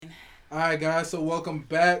All right, guys. So welcome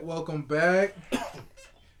back.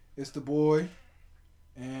 It's the boy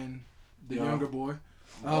and the younger boy.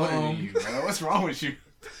 You, bro. What's wrong with you?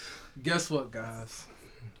 Guess what, guys?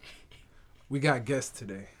 We got guests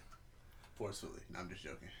today. Forcefully. No, I'm just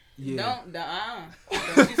joking. Yeah.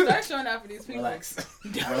 Don't you start showing out for these people. Relax.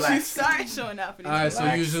 Don't you start showing out for these people. All right. So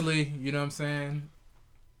usually, you know what I'm saying?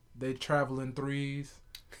 They travel in threes.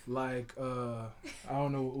 Like I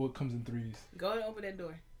don't know what comes in threes. Go and open that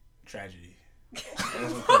door. Tragedy.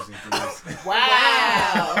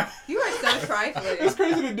 Wow. You are so trifling. It's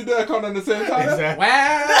crazy to do that call at the same time. Exactly.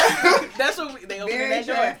 Wow. That's what they opening Very that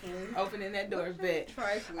door. trifling. Opening that door, bet.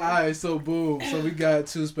 Trifling. All right, so boom. So we got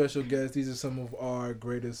two special guests. These are some of our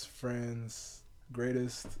greatest friends.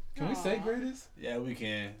 Greatest. Can we say greatest? Yeah, we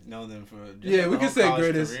can know them for. Yeah, we can say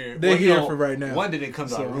greatest. Career. They're here for right now. One didn't come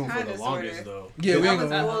to our room for Kinda, the longest sorta. though. Yeah, we I ain't was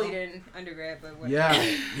gonna. bullied in undergrad, but whatever.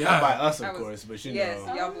 Yeah, Not by yeah. us, of I was- course, but you yes,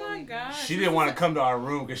 know. y'all Oh my bullied me. gosh. She didn't want to come to our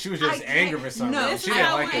room because she was just angry for something. No, she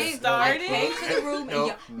didn't like came, it. I came to the room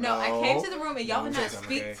and Nope. I came to the room and y'all would not Okay.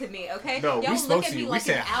 speak to me, okay? No, y'all we would spoke look at to me you. We like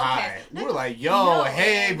said an hi. outcast. We were like, yo, No.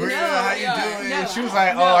 hey, Bria, No, how you yeah, doing? no, She was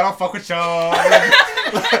like, no. oh, I don't fuck with y'all.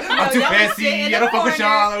 I'm too y'all would fancy. sit in I the don't fuck with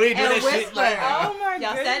corner y'all. We ain't do and that shit. whisper. Like, Oh my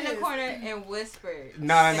Y'all goodness. sat in the corner and whispered.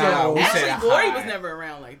 no. We Actually, said Glory hi. was never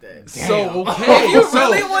around like that. So Damn. okay, You so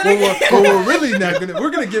really wanna get- we're really not gonna. We're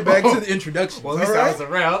gonna get back to the introduction. Well, at least all I right? was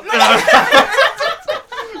around.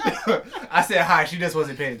 I said hi. She just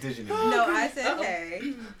wasn't paying attention to me. No, I said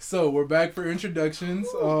hey. So we're back for introductions.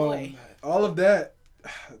 boy. All of that,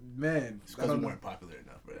 man. I Because we don't know. weren't popular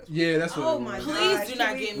enough, bro. That's Yeah, that's what. Oh it my was. God. Please do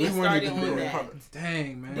not We get me weren't started even on doing that.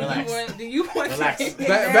 Dang, man. Relax. Do you want Relax. to get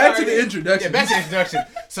Back to the started? introduction. Yeah, back to the introduction.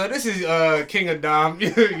 So this is King of Dom.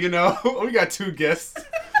 You know, we got two guests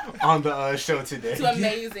on the show today. To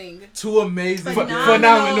amazing. Two amazing,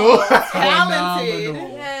 Phenomenal. Talented.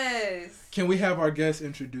 Phenomenal. Yes. Can we have our guests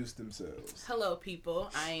introduce themselves? Hello, people.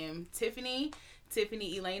 I am Tiffany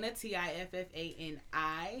Elena, Tiffani,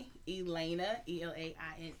 Elena,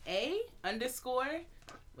 ELAINA _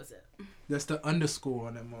 What's up? That's the underscore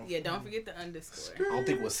on that motherfucker. Yeah, don't forget the underscore. I don't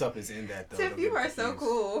think what's up is in that though. Tiff, Don't you get are so confused.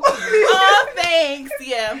 cool. Oh, thanks.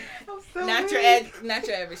 Yeah, I'm so not weak. your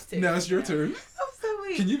average Tiff. Now it's your turn. I'm so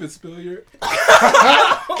weak. Can you even spell your?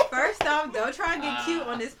 First off, don't try and get cute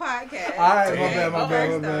on this podcast. All right, okay? my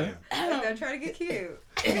bad. First off, don't try to get cute.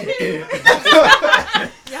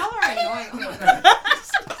 Y'all are annoying. Oh my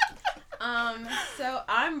God. So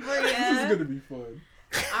I'm Bria. This is gonna be fun.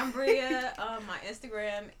 I'm Bria. My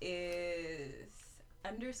Instagram is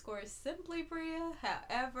 _simply Bria.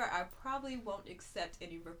 However, I probably won't accept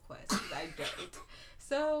any requests 'cause I don't.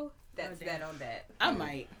 So that's that on that. I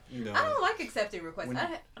might. You know, I don't like accepting requests. When-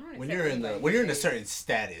 I don't when accept you're in a anybody's certain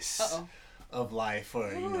status Uh-oh. of life,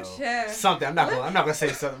 or you Ooh, know chef. something. I'm not gonna say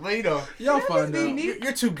something, but you know, Y'all That find must be out. me.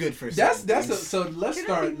 you're too good for That's certain things. so let's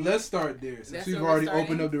Can I start be- let's start there. Since That's we've where we're already starting?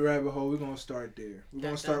 opened up the rabbit hole, we're gonna start there. We're gonna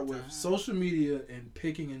Dun, start dun, with dun. social media and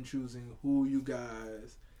picking and choosing who you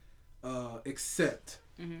guys accept.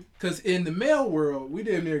 Mhm. Cause in the male world, we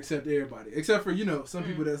damn near accept everybody. Except for, some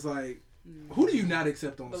people that's like, who do you not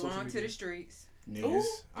accept on social Belong media? to the streets. Niggas.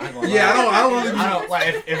 I ain't gonna Yeah, lie. I don't want to be I don't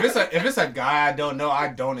like if it's a guy I don't know, I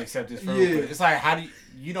don't accept his friend. Yeah. It's like, how do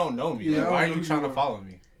you don't know me? Yeah, Like, I why don't are know you who trying you to are. follow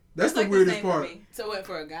me? That's the like weirdest same for part. me. So what,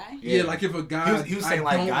 for a guy? Yeah, like if a guy He was saying I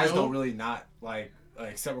like don't guys know, don't really not like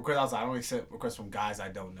accept requests. I was like, I don't accept requests from guys I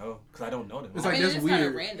don't know because I don't know them. It's I like, mean, that's it's kind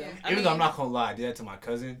of weird. random. Even though I'm not gonna lie, I did that to my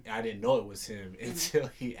cousin and I didn't know it was him until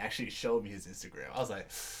he actually showed me his Instagram. I was like,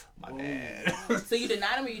 my bad. So you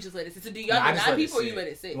deny them or you just let it sit? So do y'all Nah, I just deny let it people or you sit. let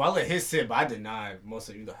it sit? Well, I let his sit, but I deny most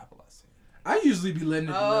of you. Don't have a lot to say. I usually be letting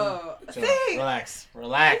it Oh, Chill. see.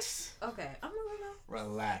 Relax. Okay, I'm gonna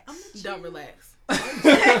Relax. Don't relax.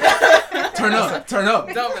 turn up.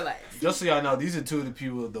 Don't relax. Just so y'all know, these are two of the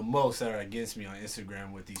people the most that are against me on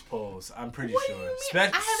Instagram with these polls. I'm pretty What sure. do you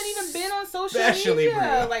mean? I haven't even been on social Especially media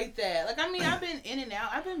Bria. like that. Like, I mean, I've been in and out.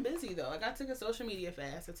 I've been busy, though. Like, I took a social media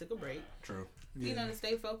fast. I took a break. True. You know, to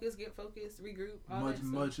stay focused, get focused, regroup, all that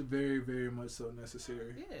Much, stuff. very, very much so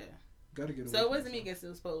necessary. Yeah. Gotta get away. So it from wasn't me myself. against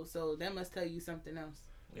those posts. So that must tell you something else.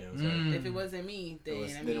 Yeah, it was Mm. If it wasn't me, then,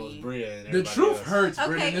 it was Bria and The everybody truth else. hurts, Okay,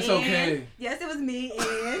 Brendan. It's and okay. yes, it was me. And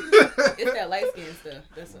it's that light skin stuff.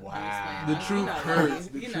 That's what Wow. I'm The just truth playing. You know I love hurts.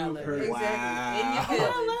 you. The You know I truth love hurts. you. exactly. In your Wow. Oh,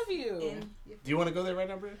 feelings. I love you. In- Do you want to go there right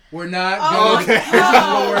now, Bria? We're not Oh, going. okay. This is what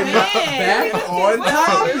Oh, we're not. man. Back on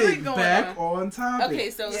What's really topic. going Back on? on topic. Okay,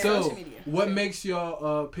 so Yeah. So, social media. what Okay. makes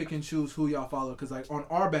y'all pick and choose who y'all follow? Because, like, on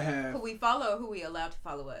our behalf, who we follow, who we allowed to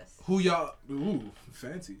follow us. who y'all... Ooh,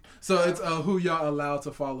 fancy. So, it's who y'all allowed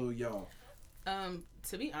to follow y'all.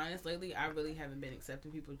 To be honest, lately I really haven't been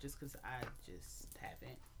accepting people just because I just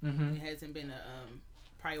haven't. Mm-hmm. It hasn't been a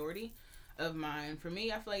priority of mine. For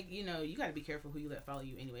me, I feel like, you got to be careful who you let follow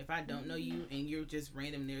you anyway. If I don't know you and you're just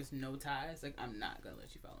random, there's no ties, like, I'm not going to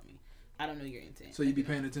let you follow me. I don't know your intent. So you be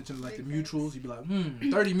paying attention to like the mutuals. You be like,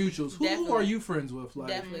 30 mutuals. Who are you friends with? Like,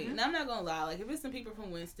 definitely. And I'm not gonna lie. Like, if it's some people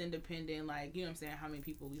from Winston, depending, like, you know what I'm saying, how many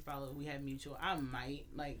people we follow, we have mutual. I might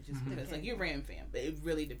like just because like you're Ram fam, but it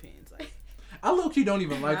really depends. Like, I low key don't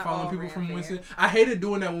even like Not following all people Ram from fam. Winston. I hated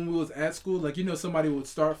doing that when we was at school. Like, somebody would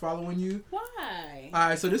start following you. why? All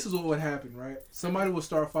right, so this is what would happen, right? Somebody would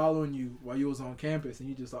start following you while you was on campus, and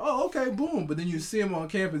you just like, oh, okay, boom. But then you see them on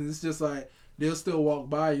campus, and it's just like they'll still walk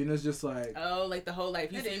by you, and it's just like, Oh, like the whole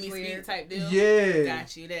like you That see is me weird. speed type deal. yeah.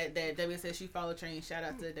 Got you. That WSSU follow train. Shout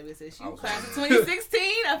out to WSSU Oh, class of wow. 2016.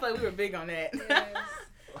 I feel like we were big on that. Yes.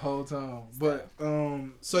 Whole time. But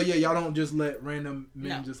so yeah, y'all don't just let random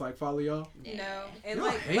men No. just like follow y'all. No, and Y'all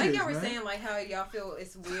like haters, y'all were man. saying, like how y'all feel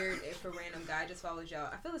it's weird if a random guy just follows y'all.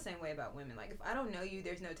 I feel the same way about women. Like, if I don't know you,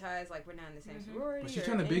 there's no ties. Like, we're not in the same sorority. But she's or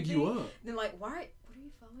trying to big you anything, up Then like, why? What are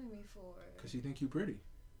you following me for? because she think you pretty.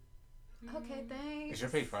 Okay, thanks. Is your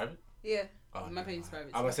page private? Yeah. Oh, My page is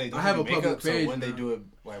private, I would too. say I have a public makeup, page So when they now. do it,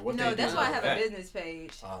 like what No, they do that's why I have that. a business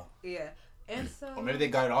page. Oh. Yeah. And so. Or maybe they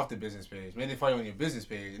got it off the business page. Maybe they follow you on your business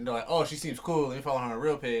page, and they're like, "Oh, she seems cool." Let me follow her on her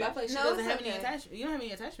real page. But I feel like she No, doesn't it's have any okay. attachments. You don't have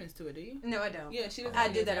any attachments to it, do you? No, I don't. Yeah, she doesn't. I have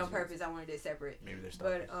any did that on attachments. purpose. I wanted it separate. Maybe they're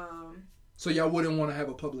But stuck. So y'all wouldn't want to have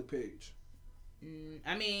a public page.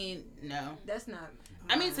 I mean, no. That's not.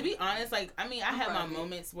 I mean, to be honest, like, I have my Private.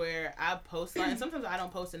 moments where I post, like, and sometimes I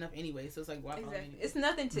don't post enough anyway, so it's like, why follow Exactly. me? It's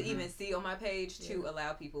nothing to Mhm. even see on my page to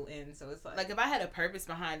allow people in. So it's like. Like, if I had a purpose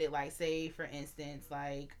behind it, like, say, for instance,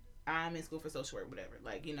 like, I'm in school for social work, whatever,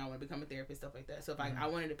 like, I want to become a therapist, stuff like that. So if I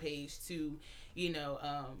wanted a page to,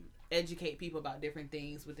 educate people about different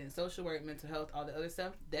things within social work, mental health, all the other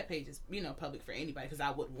stuff, that page is, public for anybody, because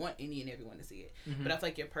I would want any and everyone to see it. Mhm. But I feel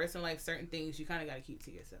like your personal life, certain things, you kind of got to keep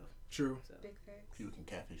to yourself. True. So. Big facts. People can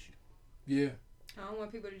catfish you. Yeah. I don't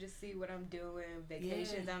want people to just see what I'm doing,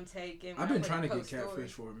 vacations I'm taking. I've been trying to get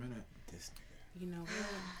catfish for a minute. This You know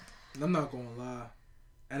what? I'm not gonna lie.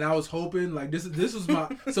 And I was hoping like this was my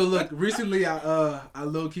so look, recently I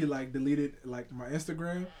low key like deleted like my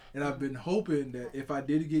Instagram, and I've been hoping that if I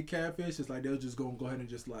did get catfish, it's like they'll just go ahead and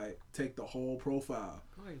just like take the whole profile.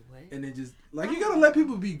 Wait, what? And then just like you gotta let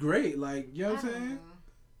people be great, like you know what I'm I don't saying? know.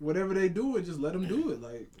 Whatever they do, it just let them do it.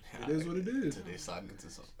 Like it is what it is. Until they slide into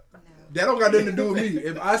something. No. That don't got nothing to do with me.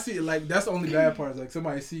 If I see it, like that's the only bad part. Is like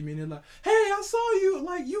somebody see me and they're like, "Hey, I saw you.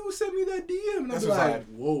 Like you sent me that DM." And I'm That's like, what's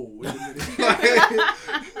 "Whoa, wait a minute."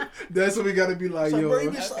 Like, that's what we gotta be like, yo. bro,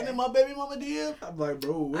 you been sliding in my baby mama DM? I'm like,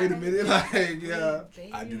 bro, wait a minute. Like, yeah.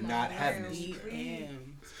 I do not have this. DM.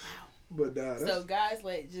 But nah, that's, So guys,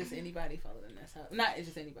 let just anybody follow them. That's how. Not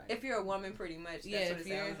just anybody. If you're a woman, pretty much, that's Yeah, what if it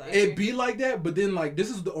you're- sounds like. it be like that. But then like this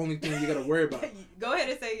is the only thing you gotta worry about. Go ahead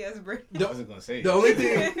and say yes, Brittany. I wasn't gonna say The it. only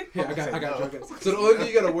thing, yeah, I got you. So the only thing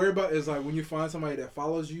you gotta worry about is like when you find somebody that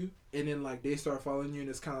follows you, and then like they start following you, and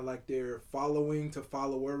it's kind of like their following to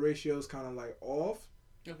follower ratio is kind of like off.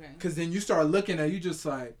 Okay. Cause then you start looking at you just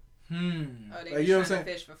like, Oh, they like, you know what I'm trying saying?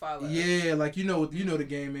 to fish for followers. Yeah, like you know what the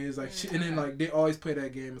game is like, and then like they always play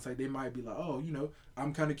that game. It's like they might be like, oh,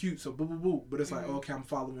 I'm kind of cute, so boo boo boo. But it's like, okay, I'm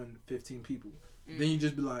following 15 people. Then you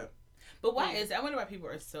just be like, But why is? I wonder why people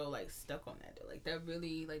are so like stuck on that though. Like that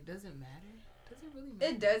really like doesn't matter. Does it really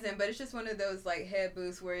matter? It doesn't, but it's just one of those like head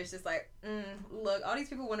boosts where it's just like, look, all these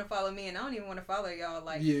people want to follow me, and I don't even want to follow y'all.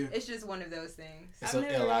 Like, Yeah. it's just one of those things. So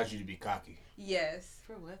it allows you to be cocky. Yes.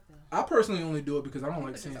 For what though? I personally only do it because I don't People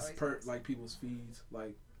like just seeing always ask. like people's feeds.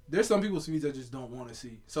 Like there's some people's feeds I just don't want to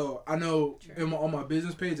see. So I know True. on my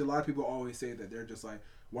business page, a lot of people always say that they're just like,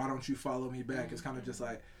 why don't you follow me back? It's kind of just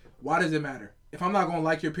like, why does it matter? If I'm not gonna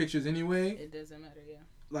like your pictures anyway, It doesn't matter. Yeah.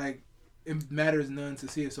 like it matters none to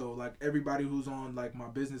see it. So like everybody who's on like my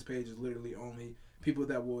business page is literally only people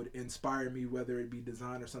that would inspire me, whether it be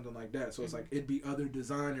design or something like that. So it's like it'd be other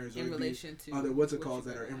designers or In it'd relation be to other what's it what called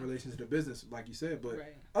you that are got. in relation to the business, like you said. But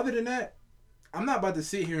Right. other than that, I'm not about to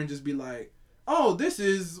sit here and just be like, oh, this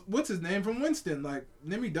is what's his name from Winston. Like,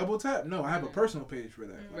 let me double tap. No, I have a personal page for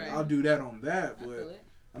that. Like, Right. I'll do that on that, I feel but it.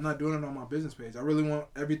 I'm not doing it on my business page. I really want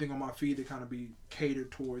everything on my feed to kind of be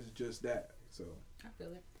catered towards just that. So, I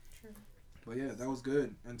feel it. but yeah, that was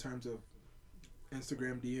good in terms of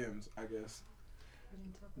Instagram DMs, I guess.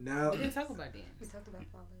 Now, We didn't talk about DMs. We talked about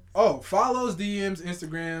followers. oh, follows, DMs,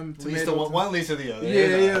 Instagram, Leads to tomato. one leads to the other.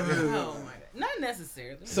 Yeah. Oh my god. Not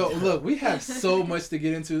necessarily. So look, we have so much to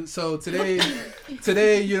get into. So today,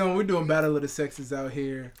 we're doing Battle of the Sexes out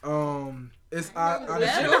here. It's Battle?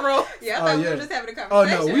 Yeah, I thought we yeah. were just having a Oh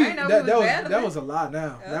conversation. no, I didn't know we was that battling. was a lot.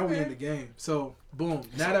 Now we Okay. in the game. So boom.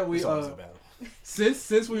 Now that we It's always a battle.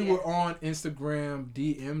 since we were on Instagram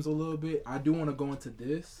DMs a little bit, I do want to go into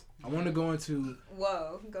this. I want to go into.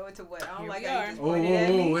 Whoa, go into what? I don't Here like we how are. you just Oh, pointed at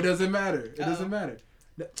me. it doesn't matter. It doesn't matter.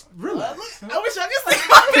 Relax. I wish I could see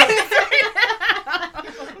my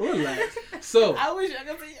face. Relax. So I wish I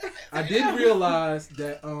could see your face. I did realize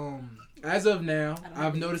that as of now,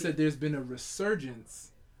 I've noticed that there's been a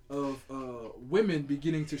resurgence of women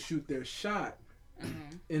beginning to shoot their shot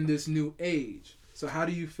in this new age. So how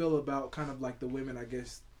do you feel about kind of like the women, I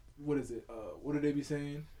guess, what is it? What do they be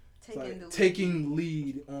saying? Taking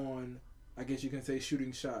lead on, I guess you can say,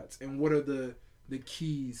 shooting shots. And what are the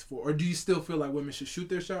keys for, or do you still feel like women should shoot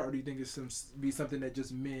their shot, or do you think it's be something that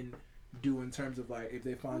just men do in terms of like if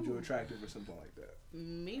they find you attractive or something like that?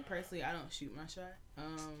 Me personally, I don't shoot my shot.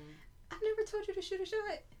 I've never told you to shoot a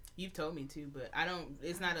shot. You've told me to, but I don't.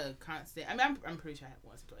 It's not a constant. I mean, I'm pretty sure I have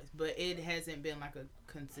once or twice, but it hasn't been like a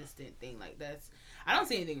consistent thing. Like I don't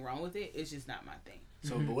see anything wrong with it. It's just not my thing.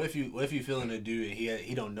 So, but what if you feeling a dude and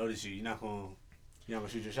he don't notice you? You're not gonna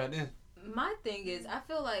shoot your shot then? My thing is, I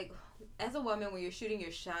feel like as a woman, when you're shooting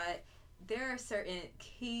your shot, there are certain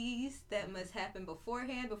keys that must happen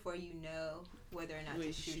beforehand before you know whether or not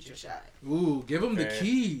to shoot your shot. Ooh, give them the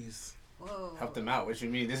keys. Whoa. Help them out. What you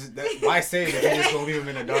mean? Why say it if you just gonna leave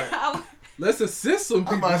them in the dark? Let's assist some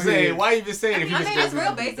people. I'm about to say, why even say it if you just it's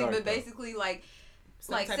gonna real leave them in basic, the dark? but basically like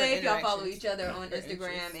say if y'all follow each other on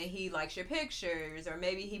Instagram and he likes your pictures, or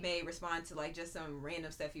maybe he may respond to like just some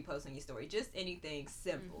random stuff you post on your story, just anything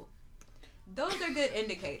simple. Those are good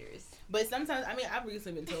indicators. But sometimes, I mean, I've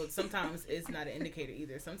recently been told sometimes it's not an indicator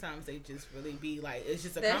either. Sometimes they just really be like, it's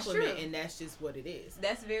just a compliment, and that's just what it is.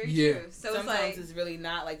 That's very true. So sometimes it's really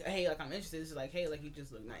not like, hey, like I'm interested. It's like, hey, like you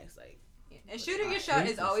just look nice, like. And shooting your shot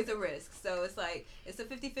is always a risk. So it's like, it's a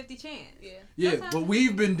 50-50 chance. Yeah, but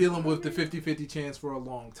we've been dealing with the 50-50 chance for a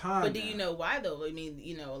long time. But do you know why, though? I mean,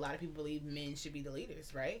 you know, a lot of people believe men should be the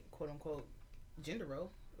leaders, right? Quote, unquote, gender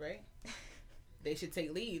role, right? They should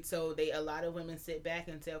take lead. So a lot of women sit back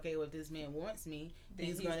and say, okay, well, if this man wants me,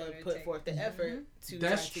 he's going to put forth the effort to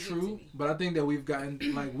That's try to true, get to me. but I think that we've gotten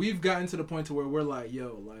to the point to where we're like,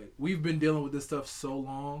 yo, like, we've been dealing with this stuff so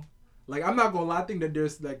long. Like, I'm not gonna lie, I think that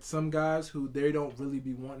there's like some guys who they don't really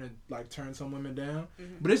be wanting to like turn some women down.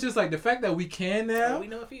 But it's just like the fact that we can now. Oh, we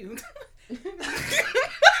know a few.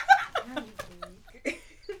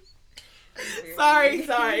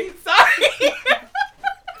 Sorry.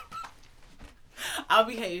 I'll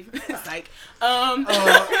behave. Psych.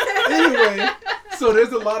 Anyway, so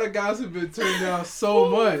there's a lot of guys who've been turned down so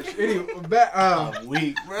much. Anyway, I'm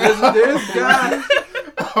weak, bro.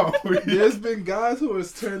 There's been guys who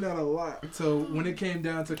has turned down a lot. So when it came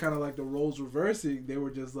down to kind of like the roles reversing, they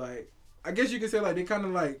were just like, I guess you could say like they kind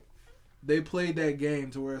of like they played that game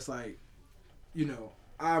to where it's like, you know,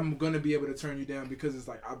 I'm gonna be able to turn you down because it's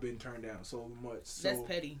like I've been turned down so much. So, that's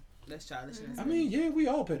petty. That's childishness. I mean, yeah, we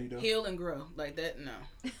all petty though. Heal and grow like that. No.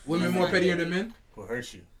 Women more pettier than men. Who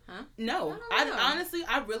hurt you? Huh? No, I honestly,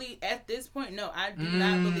 I really, at this point, no, I do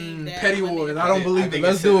not believe that. Petty wars. I don't believe it.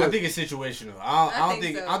 Let's do it. I think it's situational. I don't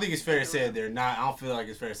think it's fair to say that they're not. I don't feel like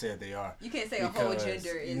it's fair to say that they are. You can't say a whole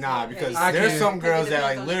gender is. Because there's some girls that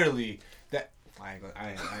like literally that. I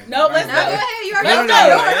ain't. No, let's go ahead. You already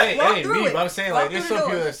No. It ain't me. But I'm saying like there's some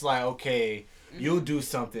people that's like, okay, you'll do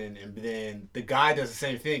something and then the guy does the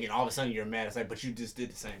same thing and all of a sudden you're mad. It's like, but you just did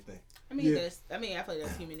the same thing. I mean, I feel like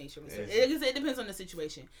that's human nature. It depends on the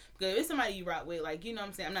situation. Because if it's somebody you rock with, like, you know what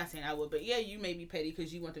I'm saying? I'm not saying I would, but yeah, you may be petty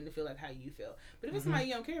because you want them to feel like how you feel. But if it's somebody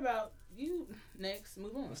you don't care about, you next,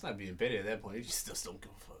 move on. It's not being petty at that point. You just still don't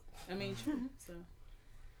give a fuck. I mean, true. So.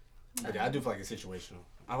 But yeah, I do feel like it's situational.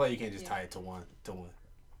 I feel like you can't just tie it to one.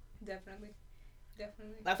 Definitely.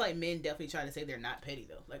 I feel like men definitely try to say they're not petty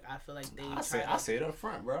though. Like I feel like they. I say it up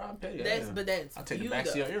front, bro. I'm petty. I'll take the back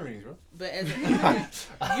seat of earrings, bro. But as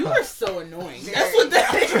you are so annoying. That's what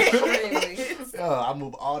that is. I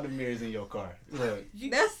move all the mirrors in your car. Look,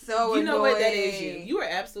 that's so annoying. You know what that is? You are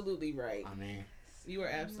absolutely right. I mean, you are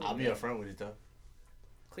absolutely. I'll be upfront with it though.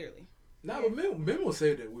 Clearly. Nah, but men will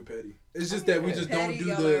say that we're petty. It's just that we just petty, don't do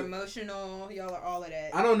y'all the. Are emotional. Y'all are all of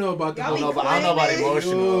that. I don't know about the. I don't know about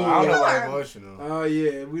emotional. I don't know about emotional. Oh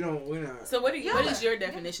yeah, we're not. So what is your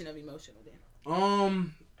definition of emotional then?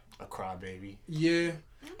 A crybaby. Yeah,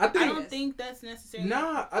 I don't think that's necessary.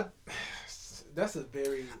 Nah, that's a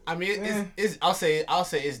very. I mean, it's. I'll say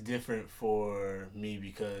it's different for me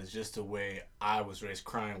because just the way I was raised,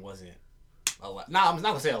 crying wasn't allowed. I'm not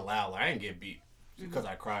gonna say allowed. Like, I didn't get beat because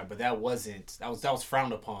I cried, but that was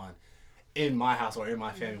frowned upon in my house or in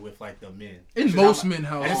my family with like the men. In most men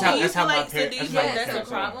houses. That's how my So parents. do you feel like that's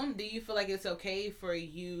a problem? Do you feel like it's okay for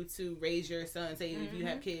you to raise your son? Say if you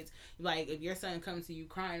have kids, like if your son comes to you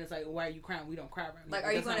crying, it's like, why are you crying? We don't cry around here. Like,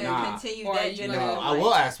 are you going to continue that gender? No, I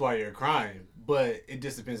will ask why you're crying, but it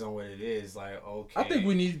just depends on what it is. Like, okay. I think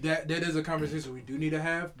we need that. That is a conversation we do need to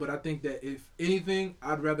have. But I think that if anything,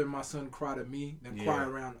 I'd rather my son cry to me than cry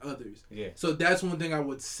around others. Yeah. So that's one thing I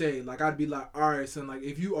would say. Like, I'd be like, all right, son. Like,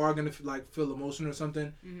 if you are gonna feel emotional or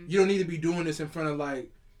something, you don't need to be doing this in front of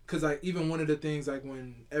like. Cause like even one of the things like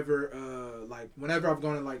whenever I've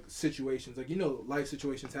gone in like situations like life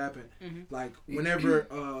situations happen like whenever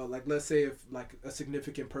like let's say if like a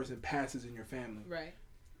significant person passes in your family, right?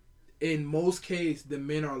 In most cases, the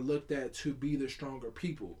men are looked at to be the stronger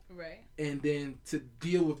people, right? And then to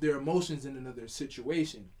deal with their emotions in another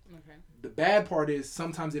situation. Okay. The bad part is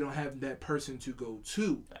sometimes they don't have that person to go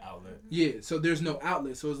to. The outlet. Yeah, so there's no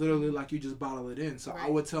outlet. So it's literally like you just bottle it in. So right. I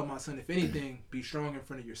would tell my son, if anything, be strong in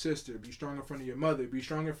front of your sister, be strong in front of your mother, be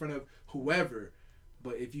strong in front of whoever.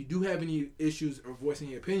 But if you do have any issues or voicing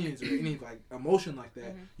your opinions or any like emotion like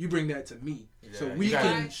that, you bring that to me, so we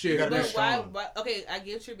can share. But why? Okay, I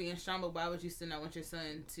get you're being strong, but why would you still not want your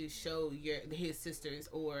son to show his sisters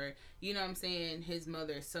or you know what I'm saying, his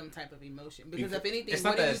mother some type of emotion? Because if anything,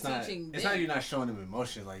 what are you teaching them? It's not you're not showing them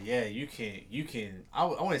emotion. Like you can. I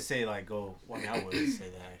wouldn't say like go. Well, I mean, I wouldn't say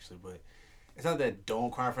that actually, but. It's not that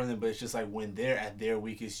don't cry for them, but it's just like when they're at their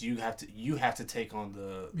weakest, you have to take on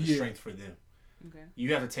the strength for them. Okay.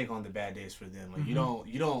 You have to take on the bad days for them. Like you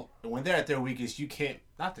don't when they're at their weakest, you can't.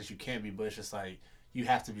 Not that you can't be, but it's just like you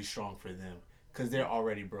have to be strong for them because they're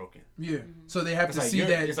already broken. Yeah. So they have it's to like see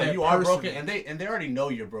that. It's like you are broken, and they already know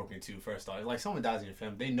you're broken too. First off, like someone dies in your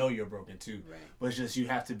family, they know you're broken too. Right. But it's just you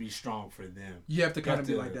have to be strong for them. You have to kind of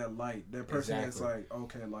be like that light, that person that's like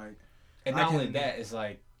okay, like. And not only that, it's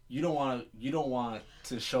like. You don't want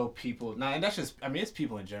to show people. Nah, and that's just. I mean, it's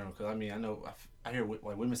people in general. Because I mean, I know I hear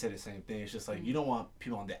like women say the same thing. It's just like you don't want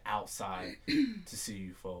people on the outside to see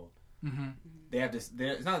you fold. Mm-hmm. They have to.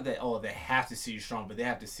 It's not that they have to see you strong, but they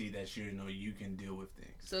have to see that you can deal with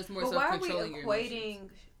things. So it's more. But so why are we controlling equating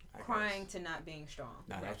crying to not being strong?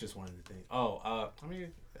 Nah, that's just one of the things. I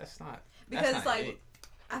mean, that's not. Because that's like. It.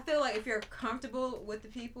 I feel like if you're comfortable with the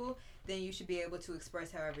people, then you should be able to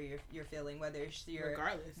express however you're feeling, whether it's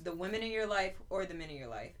the women in your life or the men in your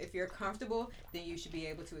life. If you're comfortable, then you should be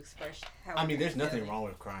able to express however I mean, there's nothing wrong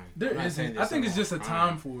with crying. There isn't. I think it's just a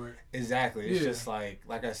time for it. Exactly. It's just like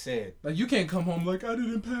I said. Like you can't come home like I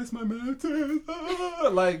didn't pass my math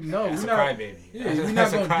test. Like no, that's we're a not. Crybaby. Yeah, we're not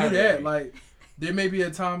gonna do that. Like there may be a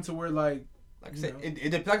time to where like. Like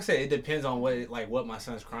I said, it depends on what my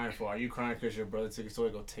son's crying for. Are you crying because your brother took his toy?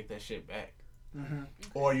 Go take that shit back. Mm-hmm.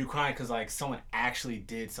 Or are you crying because like someone actually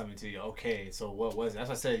did something to you? Okay, so what was it? That's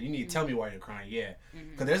what I said. You need to tell me why you're crying. Yeah,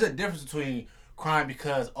 because there's a difference between crying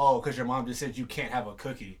because your mom just said you can't have a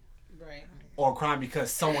cookie, right? Or crying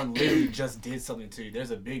because someone literally just did something to you.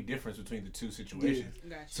 There's a big difference between the two situations.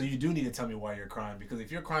 Yeah. Gotcha. So you do need to tell me why you're crying, because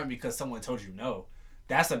if you're crying because someone told you no.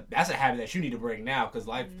 That's a habit that you need to break now, because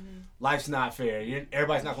life's not fair.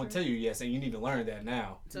 Everybody's not going to tell you yes, and you need to learn that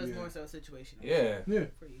now. So it's more so situational. Yeah.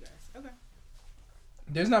 For you guys. Okay.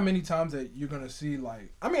 There's not many times that you're going to see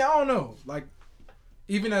like, I mean, I don't know. Like,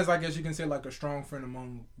 even as I guess you can say like a strong friend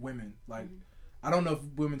among women. Like, I don't know if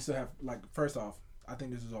women still have, like, first off, I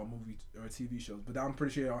think this is all movies or TV shows, but I'm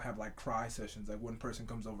pretty sure y'all have like cry sessions, like one person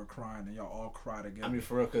comes over crying and y'all all cry together. I mean,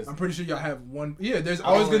 for real, because I'm pretty sure y'all have one. Yeah, there's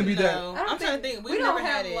always going to be that. I'm trying to think. We never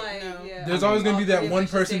had it. Like, yeah. There's always going to be that one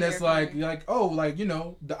person that's like, oh, like, you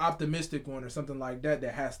know, the optimistic one or something like that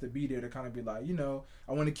has to be there to kind of be like, you know,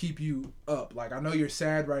 I want to keep you up. Like, I know you're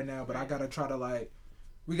sad right now, but I got to try to like,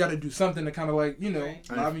 we got to do something to kind of like, you know,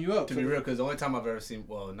 liven you up. To be real, because the only time I've ever seen,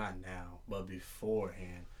 well, not now, but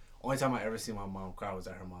beforehand, only time I ever seen my mom cry was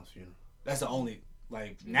at her mom's funeral. That's the only,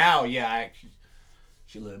 like, now, yeah,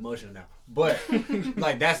 she a little emotional now. But,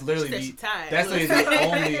 like, that's literally the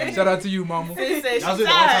only. Shout out to you, mama. That was the only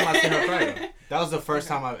time I seen her cry. That was the first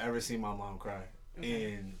time I've ever seen my mom cry.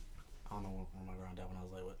 And I don't know when my grandma died, when I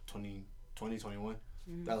was like, what, 20, 21?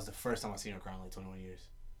 That was the first time I seen her cry in like 21 years.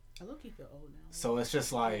 I look, you feel old now. So it's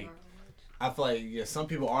just like, I feel like, yeah, some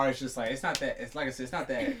people are, it's just like, it's not that, it's like I said, it's not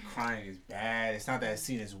that crying is bad, it's not that it's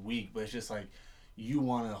seen as weak, but it's just like, you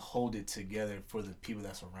want to hold it together for the people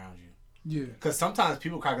that's around you. Yeah. Because sometimes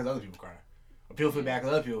people cry because other people cry. Or people feel bad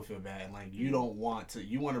because other people feel bad. And, like, you don't want to,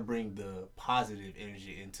 you want to bring the positive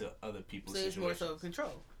energy into other people's situations. So it's more so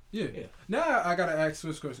control. Yeah. Now I got to ask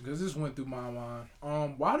this question, because this went through my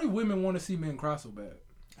mind. Why do women want to see men cry so bad?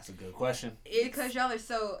 That's a good question. Because y'all are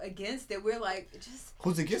so against it, we're like, just...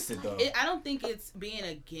 Who's against it, though? I don't think it's being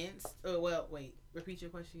against... well, wait. Repeat your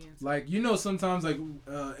question again. Like, sometimes, like,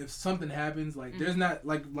 if something happens, like, there's not,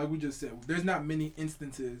 like we just said, there's not many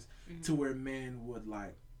instances to where men would,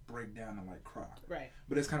 like, break down and, like, cry. Right.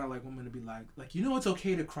 But it's kind of like women to be like, it's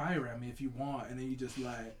okay to cry around me if you want. And then you just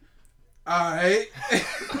like, all right.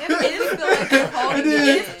 And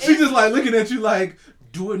then she's just, like, looking at you like,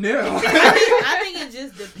 do it now. I think it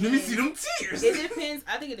just depends. Let me see them tears. It depends.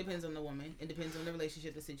 I think it depends on the woman. It depends on the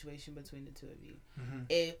relationship, the situation between the two of you.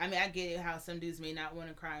 I get it how some dudes may not want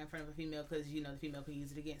to cry in front of a female because, the female can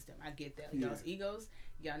use it against them. I get that. Y'all's egos,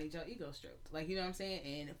 y'all need your ego stroked. Like, you know what I'm saying?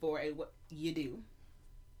 And for what you do,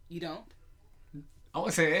 you don't. I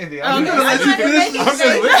won't say anything. I'm just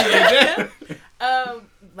listening.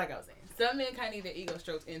 Like I was saying. Some men kind of need their ego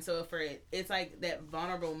stroked, and so for it's like that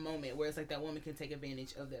vulnerable moment where it's like that woman can take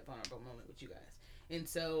advantage of that vulnerable moment with you guys. And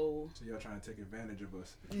so y'all trying to take advantage of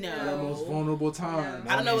us. No. Our most vulnerable time.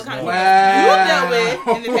 I don't know what kind of wow. you've dealt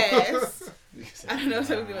with in the past. I don't know what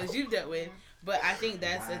type of people you've dealt with. But I think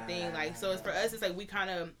that's the thing. Like, so it's for us, it's like we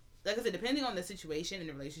kind of, like I said, depending on the situation and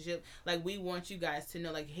the relationship, like we want you guys to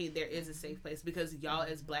know, like, hey, there is a safe place because y'all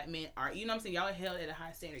as black men are, you know what I'm saying? Y'all are held at a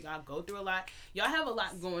high standard. Y'all go through a lot. Y'all have a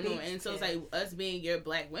lot going on. And so it's like us being your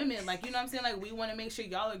black women, like, you know what I'm saying? Like, we want to make sure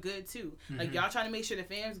y'all are good too. Like, y'all trying to make sure the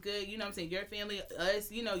fam's good. You know what I'm saying? Your family,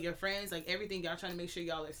 us, your friends, like everything, y'all trying to make sure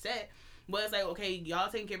y'all are set. But it's like, okay,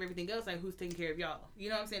 y'all taking care of everything else. Like, who's taking care of y'all? You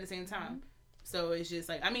know what I'm saying? At the same time. So it's just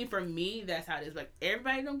like, I mean, for me, that's how it is. Like,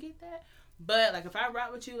 everybody don't get that. But, like, if I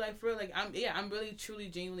rock with you, like, for real, like, I'm really, truly,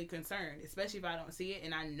 genuinely concerned. Especially if I don't see it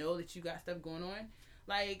and I know that you got stuff going on.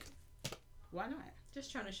 Like, why not?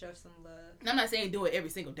 Just trying to show some love. I'm not saying do it every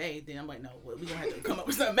single day. Then I'm like, no, we're going to have to come up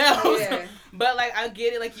with something else. Yeah. But, like, I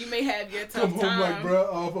get it. Like, you may have your tough time. Come home, like, bro,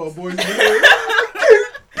 off boys.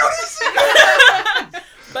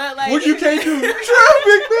 But, like. What you can't do?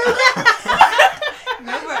 Traffic, man.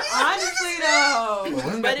 Remember, honestly, though. Well,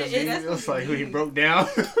 wasn't that the video? It was like when he broke down.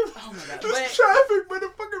 Oh, my God. Just traffic, but the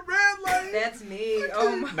fucking red light. That's me.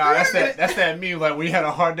 Oh, my Nah, that's that meme. Like, when you had a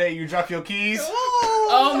hard day, you drop your keys.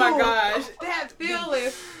 Oh, my gosh. That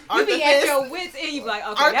feeling. You be at your wits and you be like,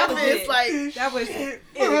 okay, that was it. Like, that was it.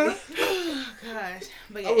 Oh, gosh.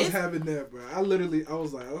 But yeah, I was having that, bro. I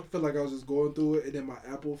was like, I feel like I was just going through it, and then my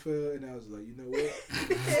Apple fell, and I was like, you know what?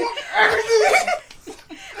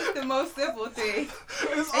 It's the most simple thing.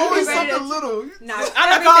 It's always something little.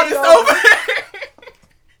 I knock all this over.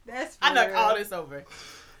 That's I knock all this over.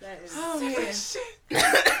 That is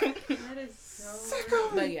that is so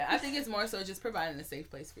But yeah, I think it's more so just providing a safe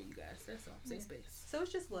place for you guys. That's all. Safe space. So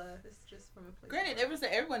it's just love. It's just from a place. Granted,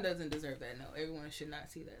 everyone doesn't deserve that. No, everyone should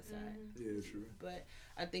not see that side. Yeah, true. But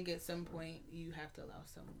I think at some point you have to allow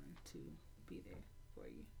someone to be there for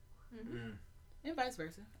you. And vice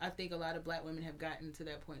versa. I think a lot of black women have gotten to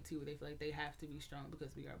that point too where they feel like they have to be strong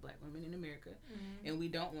because we are black women in America and we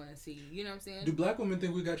don't want to see, you know what I'm saying? Do black women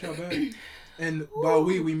think we got y'all back? And by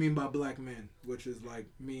we mean by black men, which is like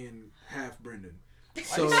me and half Brendan.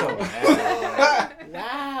 So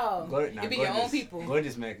wow. It be your own people.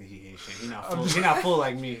 Gorgeous man, he Haitian. He not full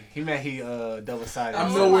like me. He double sided.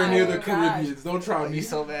 I'm nowhere near the Caribbeans. Don't try me. He's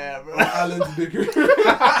so bad, bro. Our island's bigger.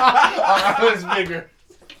 Our island's bigger.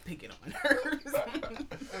 Picking on nerves.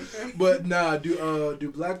 But nah,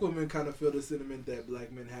 do black women kind of feel the sentiment that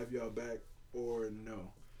black men have y'all back or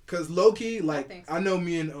no? Cause low key, like I know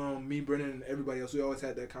me and me, Brennan, and everybody else, we always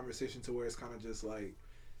had that conversation to where it's kind of just like,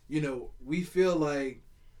 we feel like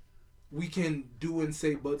we can do and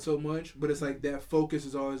say but so much, but it's like that focus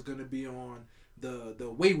is always gonna be on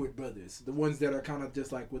the wayward brothers, the ones that are kind of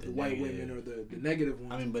just like with the white women or the negative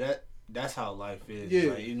ones. I mean, but that's how life is.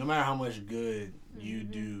 Yeah. Like, no matter how much good you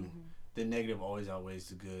do, the negative always outweighs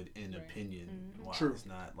the good in opinion. Wow, True. It's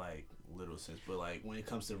not like little sense, but like when it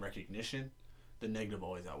comes to recognition, the negative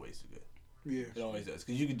always outweighs the good. Yeah, it always does.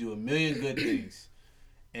 Because you can do a million good things,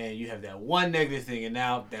 and you have that one negative thing, and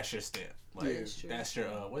now that's your stamp. Like that's your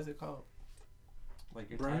what's it called? Like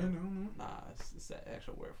your brand? I title? don't know. Nah, it's that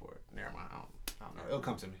actual word for it. Never mind. I don't know. It'll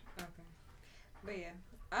come to me. Okay, but yeah,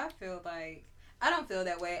 I feel like I don't feel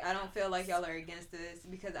that way. I don't feel like y'all are against this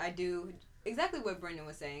because I do exactly what Brendan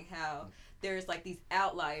was saying. How there's like these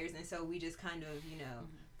outliers, and so we just kind of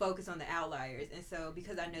focus on the outliers. And so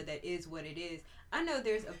because I know that is what it is, I know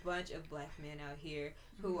there's a bunch of black men out here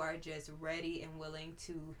who are just ready and willing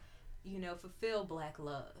to, fulfill black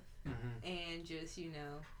love and just do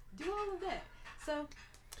all of that. So.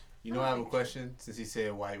 I have a question since he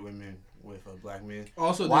said white women with black men.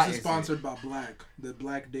 Also, this is sponsored by Black, the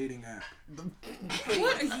Black dating app.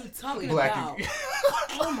 What are you talking about?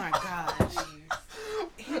 Oh my gosh.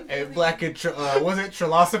 Hey, Black and was it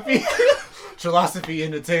Trilosophy? Trilosophy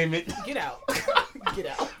Entertainment. Get out. Get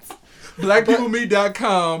out.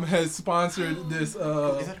 BlackPeopleMeet.com has sponsored this. Is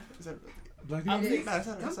that Black I'm People Meet? no, it's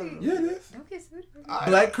not, it's not. Yeah, it is. Don't get sued.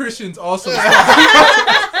 Black Christians also.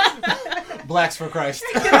 Blacks for Christ.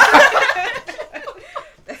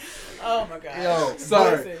 Oh my god. Yo,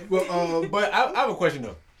 Sorry. Well, but I have a question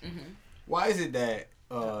though. Mm-hmm. Why is it that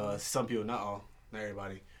some people, not all, not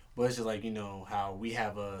everybody, but it's just like, you know, how we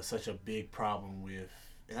have such a big problem with,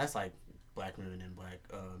 and that's like black women and black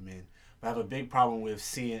men, but I have a big problem with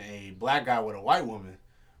seeing a black guy with a white woman,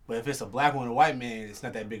 but if it's a black woman and a white man, it's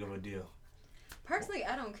not that big of a deal. Personally,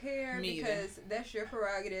 I don't care Me either. because that's your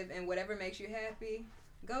prerogative and whatever makes you happy,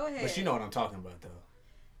 go ahead. But you know what I'm talking about though.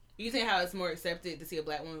 You think how it's more accepted to see a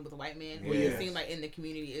black woman with a white man? Yeah. Where it seems like in the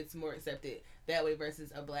community it's more accepted that way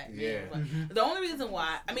versus a black man. Yeah. Like, the only reason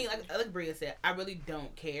why, I mean, like Bria said, I really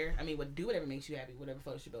don't care. I mean, do whatever makes you happy, whatever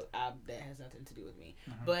floats your boat. That has nothing to do with me.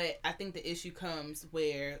 But I think the issue comes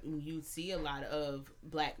where you see a lot of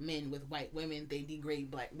black men with white women, they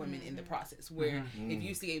degrade black women in the process. Where if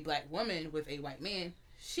you see a black woman with a white man,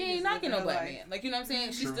 she ain't knocking no black man. Like, you know what I'm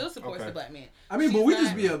saying? She still supports the black man. I mean, but She's we not-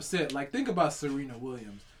 just be upset. Like, think about Serena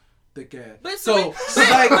Williams. Thick ass. But So, but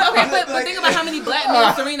think about how many black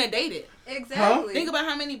men Serena dated. Exactly. Think about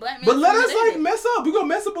how many black men. But let Serena us like dated. mess up. We're gonna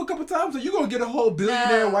mess up a couple times, so you're gonna get a whole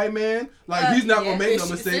billionaire white man. Like he's not gonna make no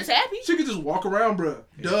She's mistakes. happy. She could just walk around, bruh.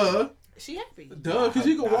 Duh. She happy. Duh, because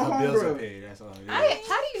he can walk Her on, bills are bruh. paid, that's all. How do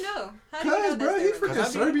you know? How do you know Cause, bruh, he's that's their freaking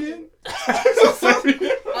Cause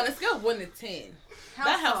Serbian. On a scale of 1 to 10,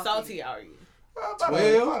 how salty are you?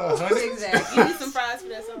 12. Exactly. Give me some fries for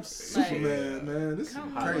that sauce. Superman, man, this is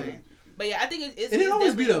Come crazy. on. But yeah, I think it's. And it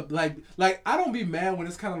always be definitely- the like I don't be mad when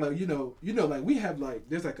it's kind of like you know like we have like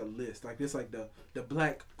there's like a list like there's like the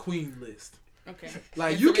black queen list. Okay.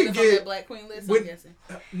 Like And you can Serena's on that get Black Queen list. when- I'm guessing.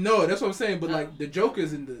 no, that's what I'm saying. But Oh. like the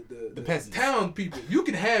jokers and the peasants. town people, you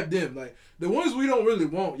can have them. Like the ones we don't really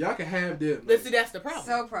want, y'all can have them. But see, that's the problem.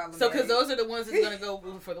 So problematic. So, because those are the ones that's gonna go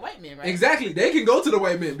for the white men, right? Exactly, they can go to the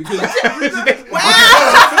white men because Wow.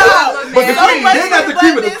 but the So queen, much they're not the for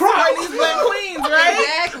cream of the blackness crop. for these black queens, right?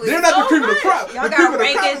 Exactly. They're not the So cream of the much. crop. Y'all The cream got of the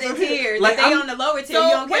crop rankings is and tiers. Like, If they I'm- on the lower tier, So you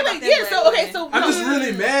don't care wait, about wait, them yeah. black So okay, women. so I'm just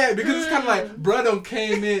really mad because it's kind of like bruh done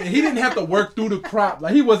came in and he didn't have to work through the crop.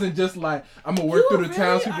 Like he wasn't just like I'm gonna work You through the really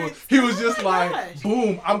townspeople. are- He was oh just my like gosh.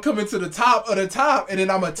 boom, I'm coming to the top of the top and then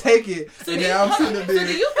I'm gonna take it So and do then you, I'm hold sitting on. there.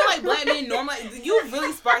 So do you feel like black men normally? You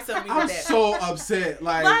really sparked something with I'm that. so upset.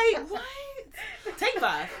 Like Like what? Take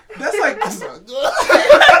 5. that's like I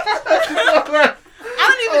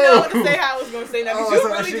don't even know what to say. How I was gonna say that. Oh, Because so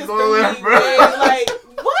you really she just go threw there, me bro. way, like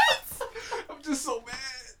what? I'm just so mad.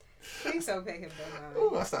 Please don't pay him no Ooh,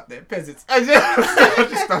 mind. I stopped that peasants. I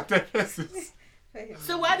just stopped that peasants. Pay him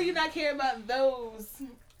So no why mind. do you not care about those?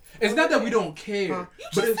 It's not that we don't care, Huh?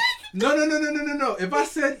 but it's, no. If I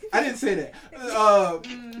said I didn't say that,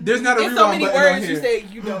 there's not a There's rewind so many button on words you here. say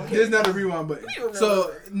you don't care. There's not a rewind button. We remember.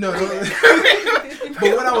 So no.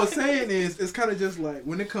 But what I was saying is, it's kind of just like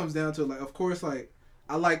when it comes down to like, of course, like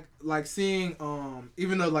I like seeing,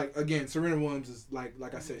 even though like again, Serena Williams is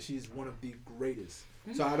like I said, she's one of the greatest.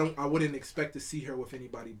 So I wouldn't expect to see her with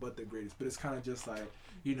anybody but the greatest. But it's kind of just like,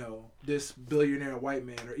 you know, this billionaire white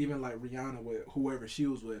man, or even like Rihanna with whoever she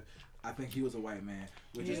was with. I think he was a white man,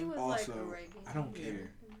 which He is was also like Arabian. I don't care.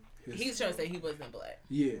 He's trying to say he wasn't black.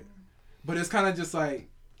 Yeah, but it's kind of just like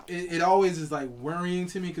it always is like worrying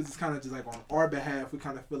to me because it's kind of just like on our behalf we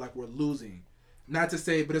kind of feel like we're losing. Not to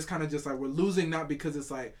say, but it's kind of just like we're losing not because it's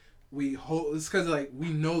like it's because like we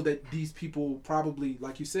know that these people probably,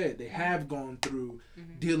 like you said, they have gone through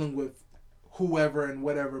dealing with whoever and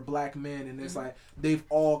whatever black men, and it's like they've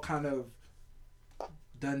all kind of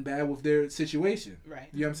done bad with their situation. Right.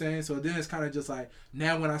 You know what I'm saying? So then it's kind of just like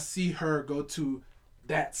now when I see her go to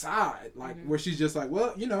that side, like where she's just like,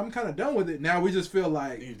 well, you know, I'm kind of done with it. Now we just feel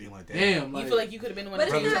like, Anything like that. damn, You like, feel like you could have been the one But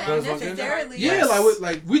to it's change not her girls mind. walk in? necessarily. yeah,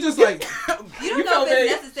 like we just like You don't You know feel if very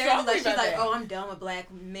it's necessarily strongly like she's about like, that. oh, I'm done with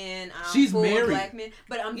black men. I'm She's full married. of black men.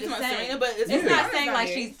 But I'm You just talking about saying, Serena, but it's Yeah. not saying not like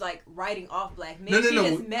married. she's like writing off black men. No, She no,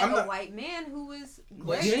 just met I'm a not- white man who was Yeah,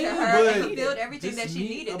 great to her but and fulfilled everything just that she meet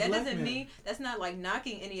needed. a That black doesn't man. mean that's not like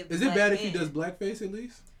knocking any of the is it black bad men. if he does blackface at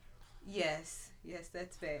least? Yes,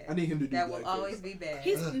 that's bad. I need him to do that blackface. will always be bad.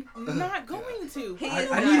 He's not going to. He I is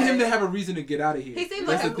need him to not. have a reason to get out of here. He seems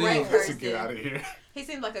That's like a the great thing. person. Let's get out of here. He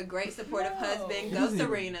seemed like a great supportive No. husband. He Go doesn't even-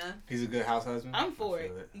 Serena. He's a good house husband. I'm for I it.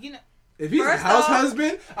 feel it. You know, If he's First a house off-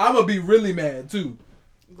 husband, I'm gonna be really mad too.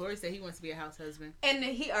 Glory said he wants to be a house husband. And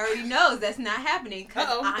he already knows that's not happening because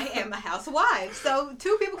Uh-oh. I am a housewife. So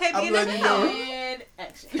two people can't be I'm in the letting you know. And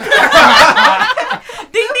action.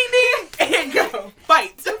 Ding, ding, ding. And go.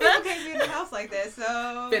 fight. People can't be in the house like that,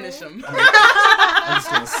 so Finish them. I'm just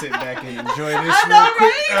gonna sit back and enjoy this I know, real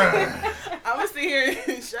quick. right? I'm gonna sit here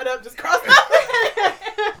and shut up, just cross out.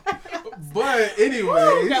 But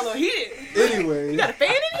anyway, Got a little heated. anyway. You got a fan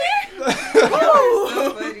in here?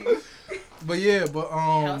 so funny. But yeah, but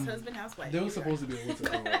House husband, housewife. there was supposed to be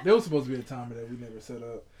there was supposed to be a timer that we never set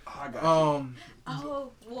up. Oh, I got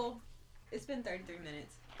Oh, well, it's been 33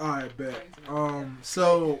 minutes. All right, bet.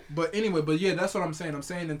 So, but anyway, but yeah, that's what I'm saying. I'm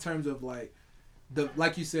saying in terms of like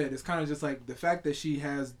like you said, it's kind of just like the fact that she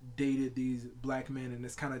has dated these black men, and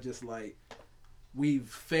it's kind of just like we've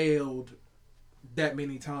failed that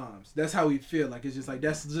many times. That's how we feel. Like it's just like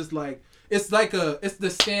that's just like it's the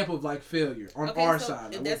stamp of like failure on our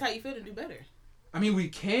side. If that's how you feel, to do better. I mean, we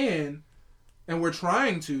can, and we're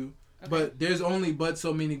trying to, but there's only but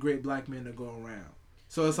so many great black men to go around.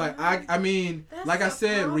 So it's like I mean, That's like I the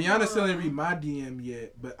said, problem. Rihanna still didn't read my DM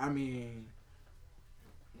yet, but I mean,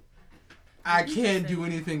 I can't do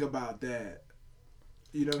anything about that.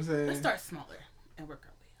 You know what I'm saying? Let's start smaller and work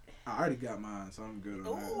our way I already got mine, so I'm good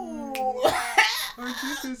on up. that. Ooh. Aren't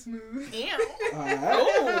you so smooth? Ew. Alright.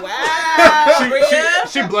 Oh wow. Bria.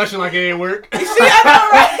 she blushing like it ain't work. I know,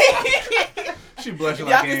 right? She blushing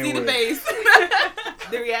Y'all like it can ain't see the work. face.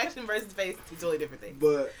 The reaction versus face, two totally different things.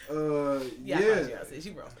 But Yeah, I yeah. said she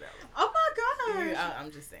wrong for that Oh my one. gosh. Yeah,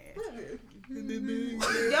 I'm just saying.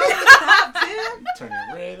 Yo, stop, Tim. Turning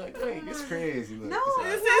red like wait, it's crazy. Look, No,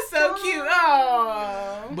 it's This is so cute.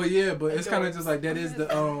 Oh. But yeah, but it's kind of Adorable. just like that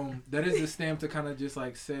is the stamp to kind of just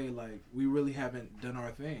like say like we really haven't done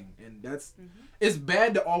our thing, and that's it's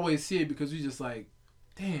bad to always see it because we just like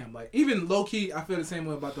damn, like even low key I feel the same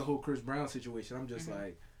way about the whole Chris Brown situation. I'm just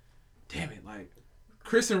like damn it, like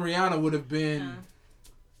Chris and Rihanna would have been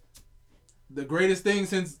the greatest thing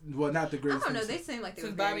since not the I greatest don't know. thing They seem like they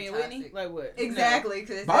Since were Bobby very and Whitney? toxic. Like what? Exactly.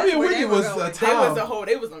 Cause Bobby that's and where Whitney they were was going. a They time. was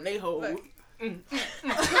they was on their whole.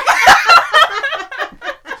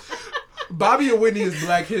 Bobby and Whitney is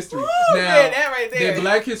Black History. Woo, Now, man, that right there. they're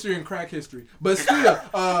Black History and Crack History. But still,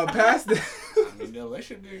 past the... I mean, the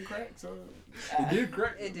relationship didn't crack, so it did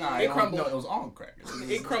crack. It did. nah, It crumbled. No, it was on crack.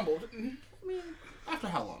 It crumbled. After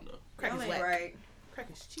how long though? Crack Y'all is ain't whack. right. Crack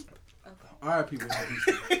is cheap. All right, people.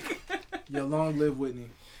 Yo, long live Whitney.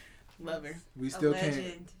 Love her. We still A can't.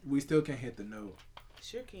 legend. We still can't hit the note.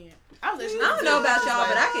 Sure can. I was I don't know about y'all,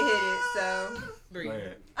 but I can hit it. So Breathe. Go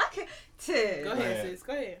ahead. I can. Tim. Go ahead, sis.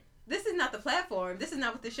 Go ahead. This is not the platform. This is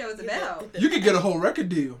not what the show is about. You could get a whole record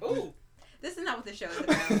deal. Ooh. This is not what the show is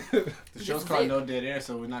about. The show's called No Dead Air,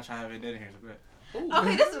 so we're not trying to have it dead in here. So go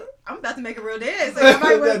ahead. Ooh. Okay, I'm about to make a real dance. So y'all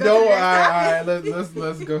might want to go Don't. to the All next right. topic.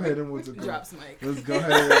 Let's go ahead and what's it called? Drops mic. Let's go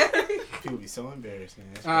ahead. People be so embarrassed, man.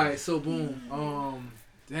 That's All right. crazy. So boom.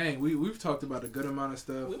 Dang. We've talked about a good amount of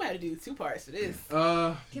stuff. We might have to do 2 parts for this.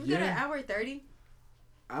 Can we get an Yeah. hour 30?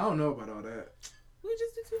 I don't know about all that. We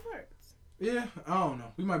just do 2 parts. Yeah. I don't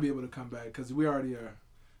know. We might be able to come back because we already are.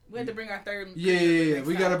 We have to bring our third. Yeah. next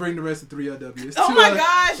We time. gotta bring the rest of 3LW. It's Oh two my L-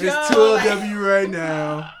 gosh, It's yo. 2LW right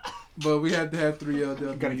now, but we have to have 3LW.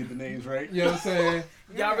 You gotta get the names right. You know what I'm saying?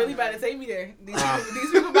 Y'all really about to take me there. These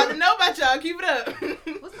people about to know about y'all. Keep it up.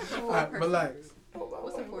 What's the All right, relax.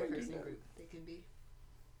 What's the 4-person group they can be?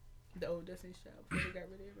 The old Destiny's Child. Before they got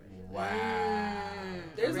rid of everybody. Wow.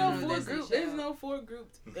 There's no Original 4 Destiny's group. There's Child. no 4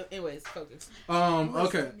 groups. Anyways, focus.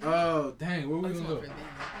 Okay. Oh, dang. Where we This gonna one go? for them.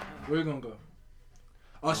 Where we gonna go?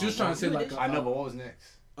 Oh, she was trying to say like. I know, but what was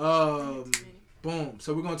next? Boom.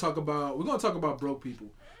 So we're gonna talk about broke people.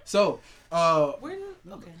 So, Where do?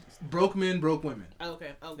 Okay. broke men, broke women.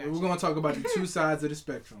 Okay. Okay. We're gonna talk about the 2 sides of the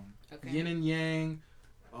spectrum. Okay. Yin and yang,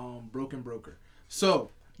 broken broker. So,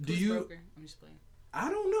 do Who's you? broker? I'm just playing. I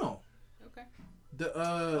don't know. Okay. The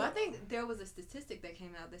Well, I think there was a statistic that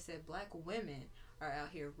came out that said black women are out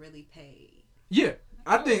here really paid. yeah.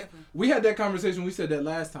 I Oh, think definitely. we had that conversation. We said that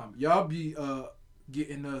last time. Y'all be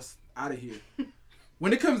getting us out of here.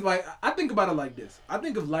 When it comes like I think about it like this. I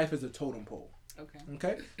think of life as a totem pole. Okay.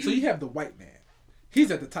 Okay? So you have the white man. He's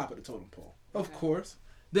at the top of the totem pole. Of Okay. course.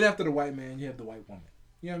 Then after the white man, you have the white woman.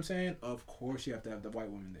 You know what I'm saying? Of course you have to have the white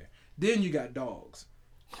woman there. Then you got dogs.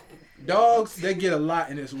 Dogs, they get a lot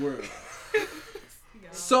in this world.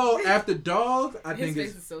 So after dogs, I His think face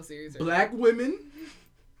it's is so serious. right black women.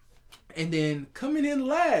 And then coming in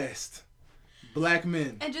last, black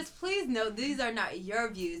men. And just please note, these are not your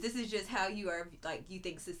views. This is just how you are, like, you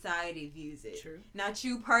think society views it. True. Not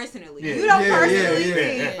you personally. Yeah. You don't Yeah, personally yeah,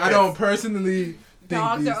 think yeah. I don't personally think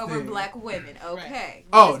dogs these are over things. black women. Okay.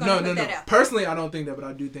 Oh, We're just gonna no. put that out there. Personally, I don't think that, but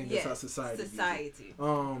I do think that's Yes, how society views it. Society. But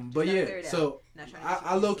Trying to yeah, clear it so Not trying to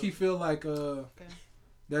I shoot low you. key feel like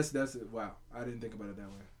that's it. Wow, I didn't think about it that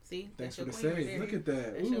way. See, Thanks for that's the your queen save. right Look there. at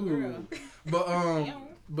that. That's your Ooh. girl. But Yeah.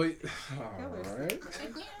 but all right.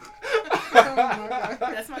 Oh my God.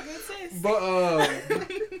 That's my good sis. But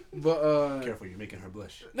Careful, you're making her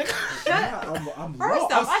blush. I'm First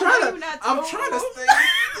lost. off, I know you not I'm told. trying to stay.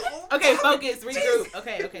 Okay, focus, regroup.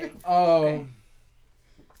 Okay.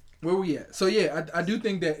 Where we at? So yeah, I do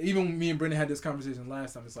think that even me and Brendan had this conversation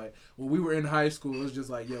last time. It's like when we were in high school, it was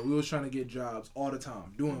just like, we was trying to get jobs all the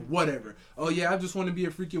time, doing whatever. Oh yeah, I just want to be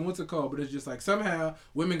a freaking what's it called? But it's just like somehow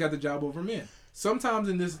women got the job over men. Sometimes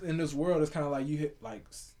in this world, it's kind of like you hit like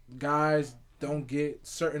guys don't get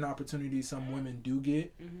certain opportunities some women do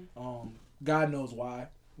get. God knows why.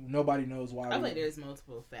 Nobody knows why. I feel like there's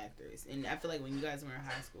multiple factors, and I feel like when you guys were in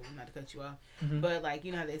high school, not to cut you off, but like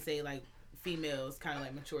you know how they say like females kind of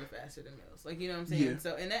like mature faster than males, like you know what I'm saying. Yeah.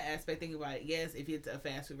 So in that aspect, think about it. Yes, if it's a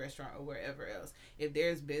fast food restaurant or wherever else, if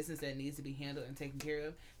there's business that needs to be handled and taken care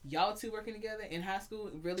of, y'all two working together in high school,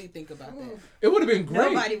 really think about that. It would have been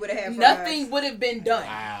great. Nobody would have had Nothing would have been done.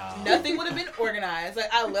 Wow. Nothing would have been organized. Like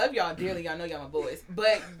I love y'all dearly. Y'all know y'all my boys,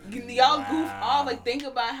 but y'all goof off. Like think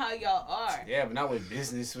about how y'all are. Yeah, but not with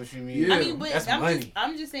business. What you mean? Yeah. I mean, but That's money.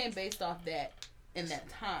 I'm just saying based off that in that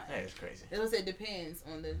time. That is crazy. It was. It depends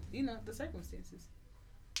on the the circumstances.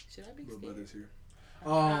 Should I be Little scared? brother's here.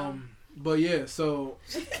 But yeah, so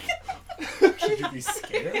Should you be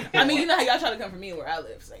scared? I mean, you know how y'all try to come for me where I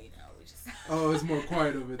live, so you know we just. it's more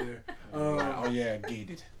quiet over there. Oh yeah,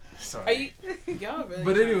 gated. Sorry. Are you? Y'all really?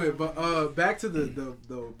 But anyway, back to the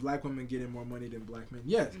black women getting more money than black men.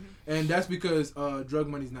 Yes, and that's because drug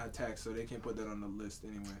money's not taxed, so they can't put that on the list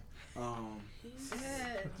anyway.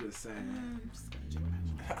 Just saying.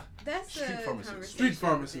 That's Street a pharmaceuticals. conversation Street in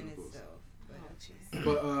pharmaceuticals. itself.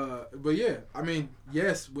 But yeah, I mean,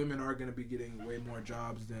 yes, women are gonna be getting way more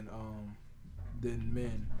jobs than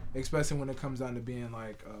men, especially when it comes down to being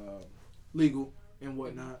like legal and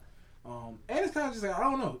whatnot. And it's kind of just like, I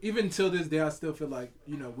don't know. Even till this day, I still feel like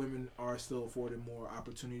women are still afforded more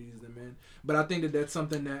opportunities than men. But I think that that's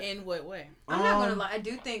something that. In what way? I'm not gonna lie. I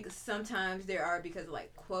do think sometimes there are because of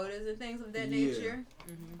like quotas and things of that nature.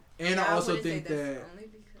 And I also think that's that only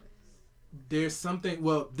because there's something.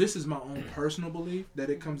 Well, this is my own personal belief that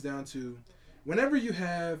it comes down to whenever you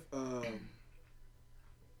have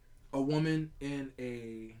a woman in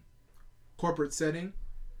a corporate setting.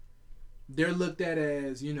 They're looked at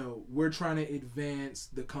as, we're trying to advance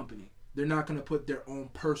the company. They're not going to put their own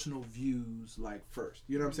personal views like first.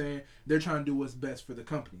 You know what I'm saying? They're trying to do what's best for the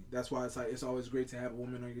company. That's why it's always great to have a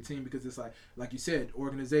woman on your team because it's like you said,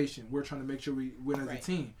 organization. We're trying to make sure we win as a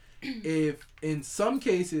team. If in some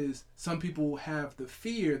cases, some people have the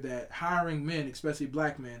fear that hiring men, especially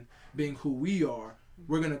black men, being who we are,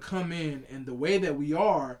 we're going to come in and the way that we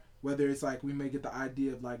are, whether it's like we may get the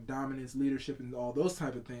idea of like dominance, leadership, and all those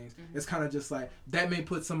type of things, it's kind of just like that may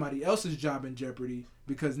put somebody else's job in jeopardy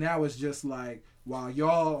because now it's just like while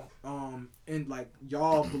y'all and like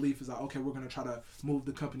y'all belief is like, okay, we're gonna try to move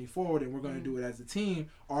the company forward and we're gonna do it as a team.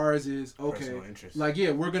 Ours is okay, like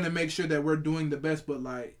we're gonna make sure that we're doing the best, but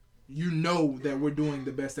like that we're doing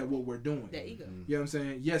the best at what we're doing. That ego. You know what I'm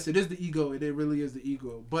saying? Yes, it is the ego. It really is the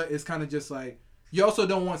ego, but it's kind of just like. You also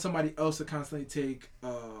don't want somebody else to constantly take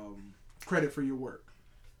credit for your work.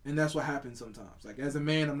 And that's what happens sometimes. Like, as a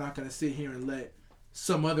man, I'm not going to sit here and let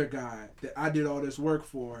some other guy that I did all this work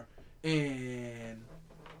for, and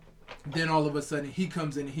then all of a sudden he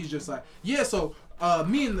comes in and he's just like, yeah, so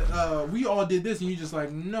me and we all did this, and you're just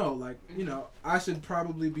like, no, like, I should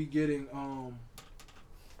probably be getting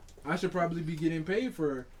paid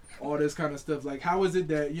for all this kind of stuff. Like, how is it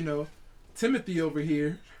that, Timothy over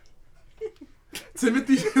here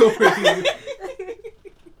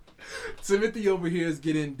is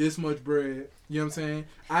getting this much bread. You know what I'm saying?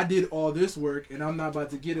 I did all this work, and I'm not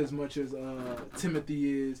about to get as much as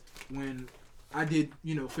Timothy is when I did,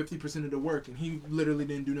 50% of the work, and he literally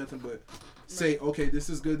didn't do nothing but say, okay, this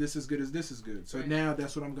is good, this is good, this is good. So now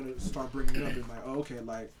that's what I'm going to start bringing up and like, okay,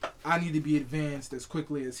 like, I need to be advanced as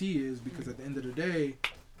quickly as he is because at the end of the day,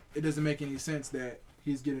 it doesn't make any sense that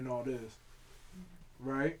he's getting all this.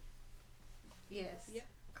 Right? Yes. Yep.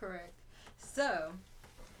 Correct. So,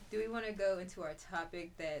 do we want to go into our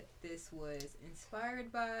topic that this was inspired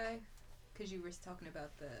by? Because you were talking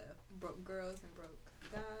about the broke girls and broke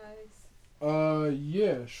guys.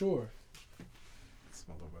 Yeah, sure. It's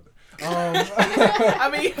my little brother. I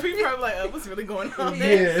mean, we probably like, what's really going on Yeah,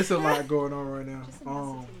 there? it's a lot going on right now. Just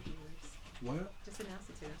announce it to the viewers. What? Just announce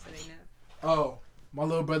it to them so they know. Oh, my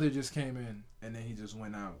little brother just came in and then he just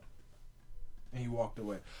went out and he walked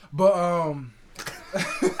away. But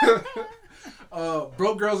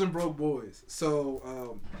broke girls and broke boys.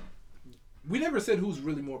 So we never said who's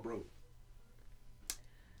really more broke.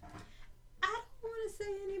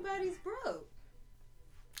 say anybody's broke?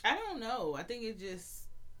 I don't know. I think it just.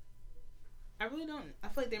 I really don't. I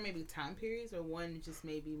feel like there may be time periods where one just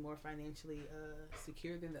may be more financially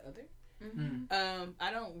secure than the other. Mm-hmm.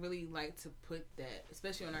 I don't really like to put that,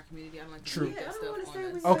 especially in our community. I don't like to True. put that I don't stuff want to say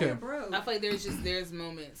on us. we're Okay. broke. I feel like there's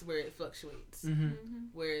moments where it fluctuates,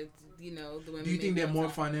 where the women. Do you may think be that on more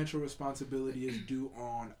top. financial responsibility is due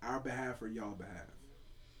on our behalf or y'all behalf?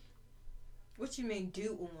 What you mean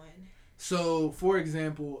due on? So, for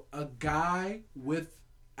example, a guy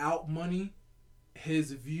without money,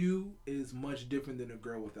 his view is much different than a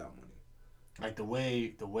girl without money. Like the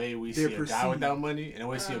way we They're see a guy perceived. without money and the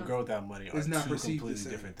way we see a girl without money are It's not two perceived the completely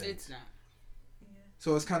same. different things. It's not.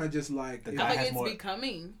 So it's kind of just like The I guy feel like has it's more-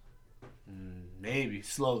 becoming. Maybe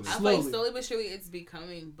slowly, I feel like slowly but surely it's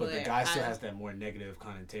becoming, but the guy still has that more negative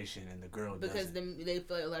connotation, and the girl because doesn't. they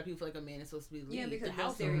feel like a lot of people feel like a man is supposed to be lead Yeah, because the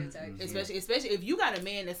those household. stereotypes. Especially if you got a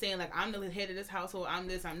man that's saying like I'm the head of this household, I'm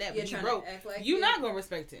this, I'm that, You're but you trying broke, to act like you're not gonna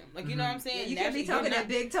respect him. Like you know what I'm Yeah, saying? you can't be Naturally, talking you're that not-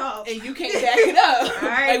 big talk. and you can't back it up. All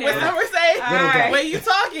right, like what now. Summer say, Little guy. when you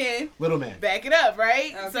talking, Little man. back it up,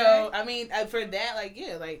 right? Okay. So I mean, for that, like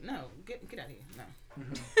yeah, like no, get out of here, no,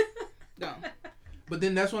 no. But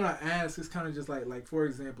then that's when I ask. It's kind of just like for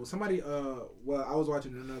example, somebody. Well, I was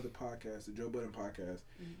watching another podcast, the Joe Budden podcast,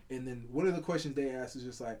 and then one of the questions they asked is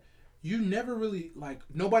just like, you never really like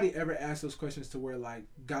nobody ever asked those questions to where like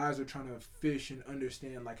guys are trying to fish and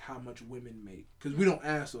understand like how much women make, because we don't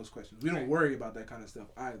ask those questions. We don't worry about that kind of stuff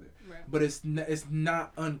either. Right. But it's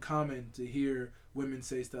not uncommon to hear women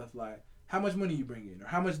say stuff like, how much money you bring in, or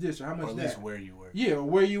how much this, or how much Or at that. least where you work. Yeah, or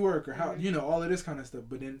where you work, or how all of this kind of stuff.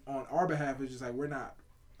 But then on our behalf, it's just like we're not,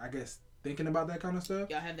 I guess, thinking about that kind of stuff.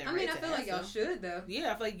 Y'all have that I right mean, I to feel ask like y'all them. should though.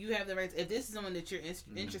 Yeah, I feel like you have the right. If this is someone that you're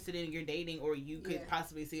interested in, you're dating, or you could Yeah.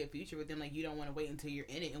 possibly see a future with them, like you don't want to wait until you're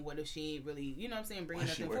in it. And what if she ain't really, you know what I'm saying, bringing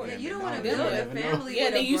Why she nothing working forward? Yeah, you don't No, want to you build a never know. family. Yeah,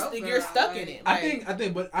 with then a broke you're girl, stuck in like- it. I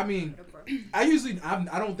think, but I mean,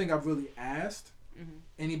 I don't think I've really asked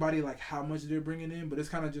anybody like how much they're bringing in, but it's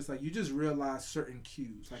kind of just like you just realize certain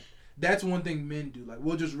cues. Like that's one thing men do. Like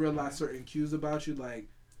we'll just realize certain cues about you, like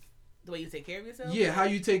the way you take care of yourself. yeah, how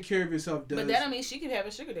you take care of yourself does. But that, I mean, she could have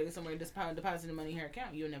a sugar daddy somewhere depositing money in her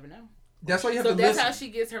account. You'll never know. that's why you have So to that's listen. how she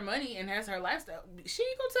gets her money and has her lifestyle. She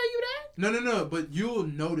ain't gonna tell you that. No, but you'll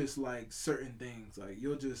notice like certain things. Like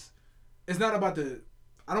you'll just, it's not about the.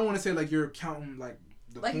 I don't want to say like you're counting like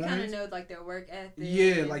the Like you kind of coins. know like their work ethic.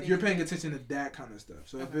 Yeah, and like you're things paying like- attention to that kind of stuff.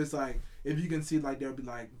 So if Okay. it's like, if you can see like they'll be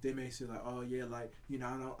like, they may say like, oh yeah, like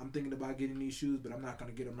I'm thinking about getting these shoes, but I'm not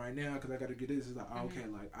gonna get them right now because I gotta get this. It's like, oh, okay,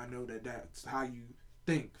 like I know that's how you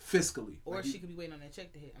think fiscally. Or like, she could be waiting on that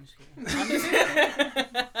check to hit. I'm just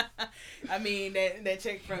kidding. I mean that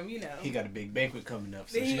check from He got a big banquet coming up,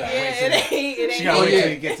 so she Yeah, gotta wait till it ain't. she It gotta Oh ain't. wait yeah.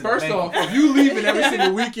 till you get to the First banquet. off, if you leaving every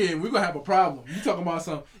single weekend, we're gonna have a problem. You talking about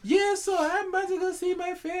something? Yeah, so I'm about to go see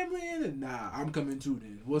my family, and nah, I'm coming too.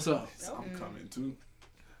 Then what's up? I'm coming too.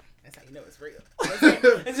 That's how you know it's real.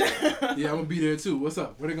 Yeah, I'm gonna be there too. What's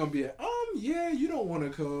up? Where they gonna be at? Yeah, you don't want to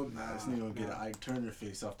come. Nah, This nigga gonna get an Ike Turner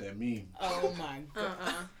face off that meme. Oh my god.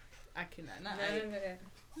 I cannot. Not Ike.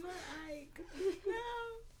 No. Not Ike. No.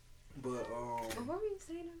 But What were you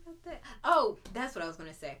saying about that? Oh, that's what I was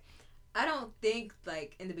gonna say. I don't think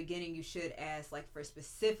like in the beginning you should ask like for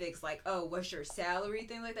specifics, like oh, what's your salary,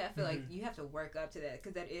 thing like that. I feel like you have to work up to that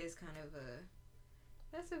because that is kind of a.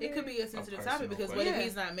 That's a. It could be a sensitive personal topic because what question. if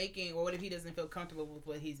he's not making, or what if he doesn't feel comfortable with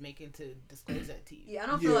what he's making to disclose that to you? Yeah, I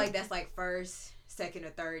don't feel like that's like first, second, or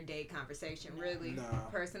third date conversation, really, Nah.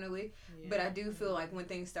 personally. Yeah. But I do feel like when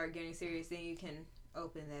things start getting serious, then you can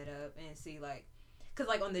open that up and see like, cause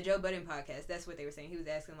like on the Joe Budden podcast, that's what they were saying. He was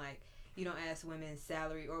asking like, you don't ask women's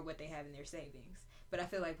salary or what they have in their savings. But I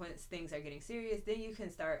feel like once things are getting serious, then you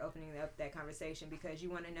can start opening up that conversation because you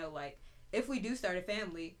want to know like, if we do start a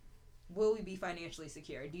family, will we be financially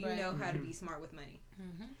secure? Do you Right. know how to be smart with money?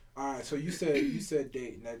 all right. So you said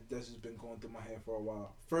date, and that's just been going through my head for a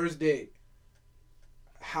while. First date.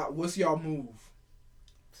 What's y'all move?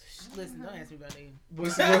 Listen, don't ask me about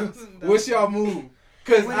that. What's y'all move?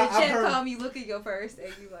 Cause When I the check heard. come, you look at your purse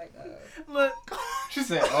and you like, Look. She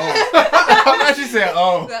said, "Oh." I thought she said,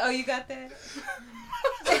 "Oh." oh, you got that?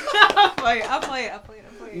 I play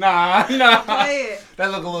it. Nah. Play it.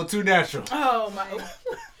 That look a little too natural. Oh my.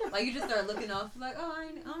 Like you just start looking off, like, oh, I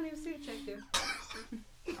don't even see the check there.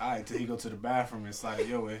 Alright, till he go to the bathroom and slide it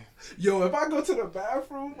your way. Yo, if I go to the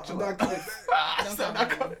bathroom, I'm not coming back. Don't call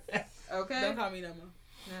me no more. Okay. Don't call me no more.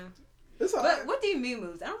 No. It's all right. But what do you mean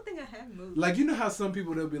moves? I don't think I have moves. Like, you know how some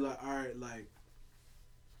people, they'll be like, all right, like,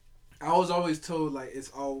 I was always told, like, it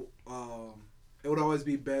would always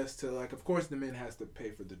be best to, like, of course the men has to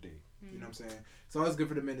pay for the date. You know what I'm saying? It's always good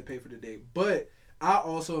for the men to pay for the date. But I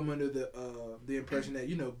also am under the impression that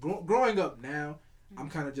growing up now, I'm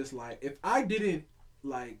kind of just like, if I didn't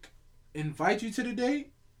like invite you to the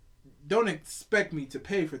date, don't expect me to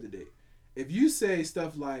pay for the date. If you say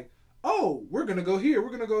stuff like, oh, we're gonna go here,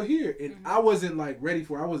 and I wasn't like ready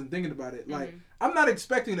for it, I wasn't thinking about it, like I'm not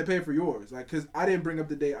expecting to pay for yours, like, because I didn't bring up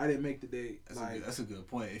the date, I didn't make the date. That's a good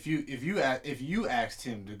point. If you asked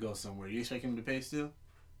him to go somewhere, you expect him to pay still?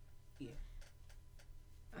 Yeah.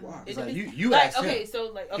 Wow. It's like you asked him. Okay,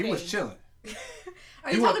 so like he was chilling.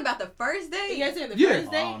 Are you talking about the first date? You guys saying the Yeah.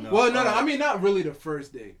 first date? Well, no, I mean not really the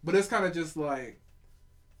first date, but it's kind of just like.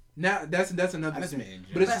 Now that's another thing,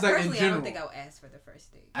 but it's just like in general. I don't think I would ask for the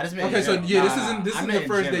first date. I just mean okay, so yeah, this isn't the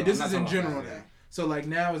first date. This is in general now. now. So like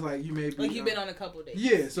now it's like you may be like you've been on a couple dates.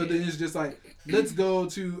 Yeah, so then it's just like let's go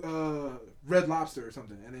to Red Lobster or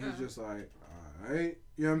something, and then he's just like, all right,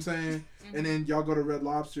 you know what I'm saying? And then y'all go to Red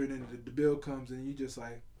Lobster, and then the bill comes, and you just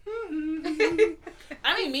like.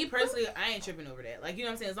 I mean, me personally, I ain't tripping over that. Like, you know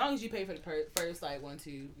what I'm saying? As long as you pay for the first, like, 1,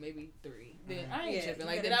 2, maybe 3, then I ain't tripping.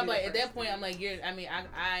 Like, then I'm like, at that point, I'm like,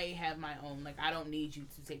 I have my own. Like, I don't need you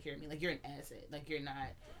to take care of me. Like, you're an asset. Like, you're not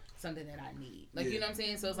something that I need. Like, you know what I'm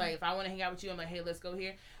saying? So it's like, if I want to hang out with you, I'm like, hey, let's go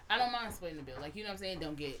here. I don't mind splitting the bill. Like, you know what I'm saying?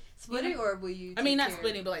 Don't get splitting, or will you? I mean, not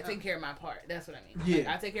splitting, but like taking care of my part. That's what I mean. Yeah. Like,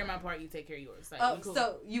 I take care of my part. You take care of yours. Like, cool.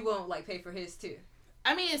 So you won't like pay for his too?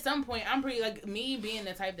 I mean, at some point, I'm pretty, like, me being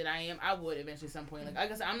the type that I am, I would eventually at some point.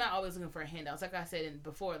 Like I said, I'm not always looking for handouts. Like I said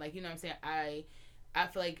before, like, you know what I'm saying? I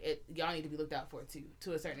feel like y'all need to be looked out for, too,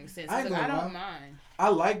 to a certain extent. So I don't mind. I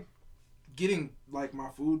like getting, like, my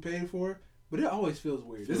food paid for, but it always feels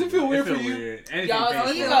weird. Does it feel weird for you? Weird. Y'all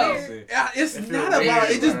weird. It's not about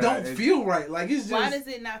it. It just don't feel right. Like, it's just. Why does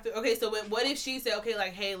it not feel? Okay, so what if she said, okay,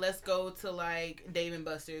 like, hey, let's go to, like, Dave and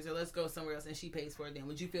Buster's or let's go somewhere else and she pays for it then?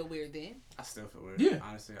 Would you feel weird then? I still feel weird. Yeah.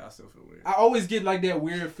 Honestly, I still feel weird. I always get, like, that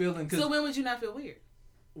weird feeling. So when would you not feel weird?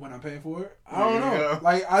 When I'm paying for it? I don't know.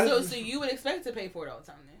 Like, So you would expect to pay for it all the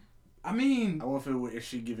time then? I mean. I won't feel weird if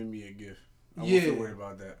she giving me a gift. I won't yeah. feel weird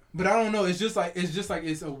about that. But I don't know. It's just like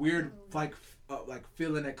it's a weird like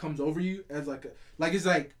feeling that comes over you as like it's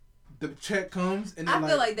like the check comes and then I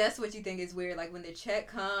feel like that's what you think is weird, like when the check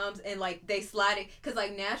comes and like they slide it, because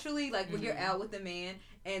like naturally, like when you're out with the man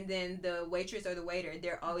and then the waitress or the waiter,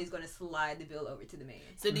 they're always going to slide the bill over to the man.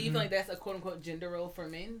 So do you feel like that's a quote unquote gender role for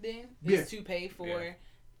men then? Yeah. To pay for. Yeah.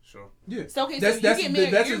 Sure. Yeah. So okay, that's so you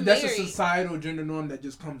get married. That's a societal gender norm that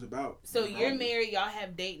just comes about. So you're married, y'all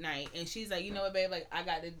have date night, and she's like, you know what, babe, like I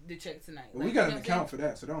got the check tonight. Well, like, we got an account for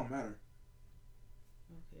that, so that don't matter.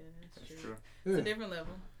 Okay, that's true. Yeah. It's a different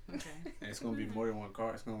level. Okay. And it's gonna be more than one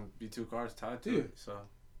car. It's gonna be 2 cars tied to it. So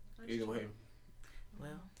either way. Well.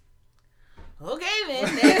 Okay then.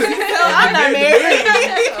 So I'm not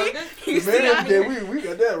married. You see, I'm here. We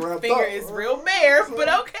got that wrapped Finger up. is real bare, but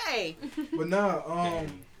okay. But nah,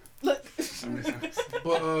 look.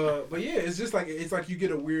 but yeah, it's just like you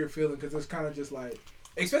get a weird feeling because it's kind of just like,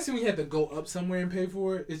 especially when you have to go up somewhere and pay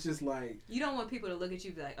for it. It's just like you don't want people to look at you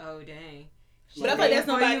and be like, oh dang. But I feel like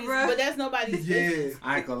that's nobody's business.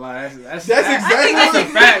 I ain't gonna lie. That's exactly that's a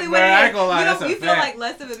fact, bro. I ain't gonna lie. That's a fact. You feel like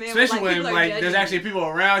less of a man, especially when like there's actually people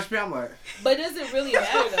around you. I'm like. But does it really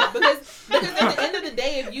matter though? Because at the end of the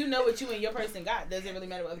day, if you know what you and your person got, does it really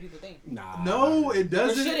matter what other people think? Nah. No, it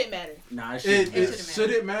doesn't. Or should it matter? Nah, it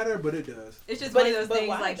shouldn't matter, but it does. It's just one of those things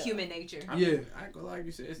like though? Human nature. I ain't gonna lie.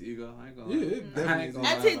 You said it's ego. I ain't gonna. Yeah, it definitely.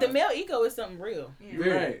 I think the male ego is something real.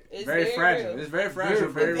 You're right. It's very fragile. real. It's very fragile.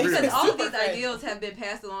 Very real. Because all of these Super fragile. ideals have been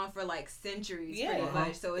passed along for like centuries, pretty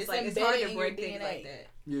much. So it's like it's embedded hard to in break your things DNA. like that.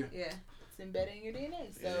 Yeah. Yeah. It's embedded in your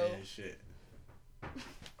DNA. So. Yeah, shit.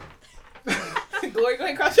 Glory, go ahead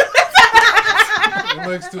and cross your My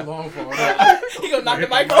leg's too long for all that. You gonna knock the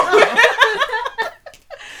mic off.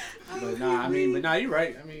 But nah, you're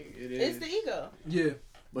right. I mean, it is. It's the ego. Yeah.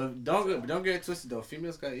 But don't get it twisted though.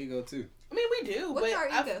 Females got ego too. I mean, we do. What's but our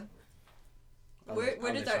ego?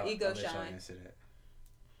 Where does our ego shine?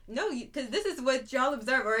 No, because this is what y'all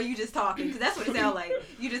observe, or are you just talking? Because that's what it sounds like.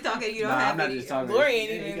 You just talking, you don't have I'm not any. just talking. Glory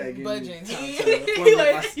ain't even budging. He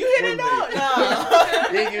like, you hit it out?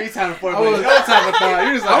 No. You ain't give me time to formulate no type of thought.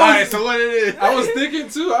 You just like, alright, so what it is? I was thinking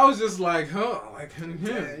too. I was just like, huh? Like,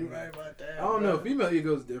 Yeah, you right about that. I don't know. Female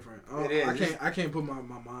ego is different. It is. I can't put my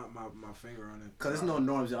finger on it. Cause there's no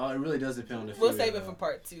norms. It really does depend on the. We'll save it for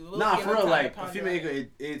part 2. We'll nah, give for them real. time to Like ponder female it. ego,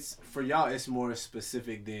 it's for y'all. It's more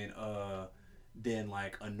specific than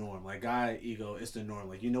like a norm. Like guy ego, it's the norm.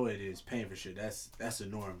 Like you know what it is. Paying for shit. That's the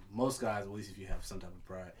norm. Most guys, at least if you have some type of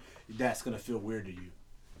pride, that's gonna feel weird to you.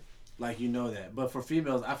 Like you know that. But for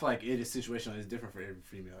females, I feel like it is situational. It's different for every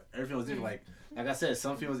female. Every female is different. Like I said,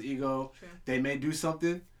 some females ego, they may do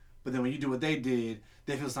something, But then when you do what they did,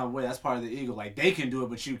 they feel some way. That's part of the ego. Like, they can do it,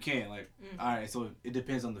 but you can't. Like, all right, so it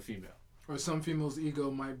depends on the female. Or some females'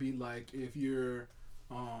 ego might be like if you're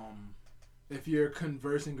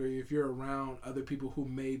conversing or if you're around other people who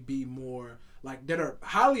may be more like that are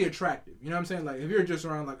highly attractive. You know what I'm saying? Like if you're just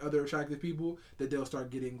around like other attractive people, that they'll start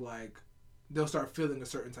getting like they'll start feeling a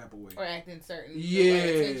certain type of way or acting certain. Yeah,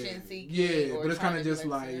 attention seeking. yeah. Or but it's kind of just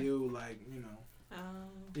like like you, like you know.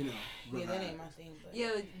 Yeah, that ain't my thing. But.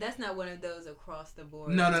 Yeah, that's not one of those across the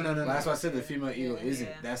board. No. Well, that's why I said the female ego isn't.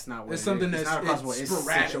 Yeah. That's not what it's something that's not across the board. It's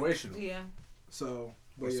sporadic. situational. Yeah. So,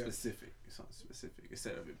 But but yeah, specific. It's something specific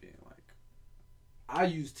instead of it being like. I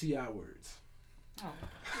use TI words. Oh.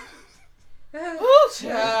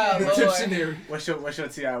 The Lord. dictionary. What's your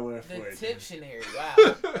TI word for The it? dictionary. Wow.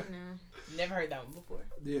 Never heard that one before.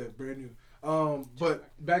 Yeah, brand new. But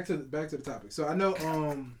back to the topic. So I know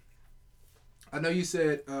you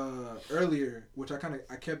said earlier, which I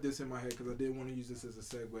kept this in my head because I didn't want to use this as a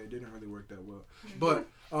segue. It didn't really work that well. But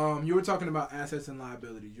you were talking about assets and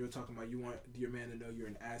liabilities. You were talking about you want your man to know you're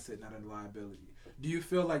an asset, not a liability. Do you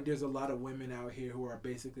feel like there's a lot of women out here who are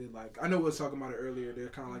basically like, I know we was talking about it earlier, they're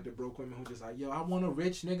kind of like the broke women who just like, yo, I want a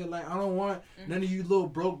rich nigga, like I don't want none of you little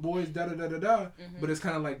broke boys, da da da da da. But it's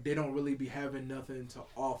kind of like they don't really be having nothing to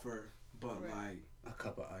offer, but like a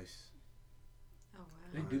cup of ice. Oh wow.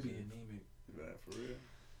 they do be anemic. Right, for real.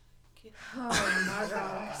 Oh my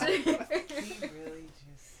gosh. He really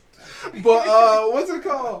just. But what's it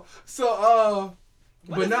called? So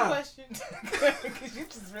What but is the nah. question? Because you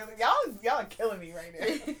just really y'all are killing me right now.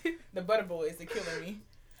 The butter boys are killing me.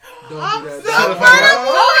 Don't I'm do that. so Don't do proud that. of-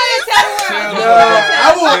 Go ahead,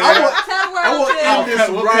 tell the world. No, I will end this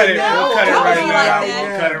We'll right cut it. now. We'll cut it Don't right be now. like that.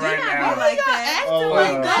 We'll cut it right Do not now. be like that. Acting like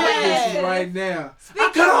wow. Cut that. this right now. Speak I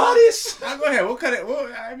cut all this. Go ahead. We'll cut it.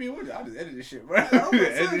 I'll just edit this shit, bro. gonna Edit say,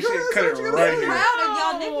 this go shit. ahead, Cut say it what you right gonna here. proud of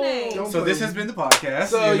y'all nicknames. Don't So play this with has me. been the podcast.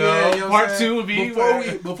 So you know, yeah, you know what I'm part saying? 2 will be before we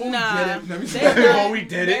Nah, get it. Let me they're say not. before we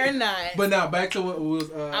did They're it. not. But now back to what was.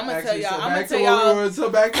 I'ma actually tell y'all- said. I'ma Back tell to y'all- what we were. So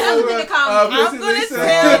back to Tell what them in we the comments. I'm basically gonna said.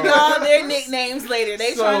 tell y'all their nicknames later.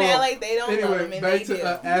 They So, trying to act like they don't know them, Anyway, and back they to do.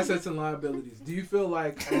 assets and liabilities. Do you feel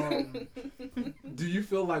like Butter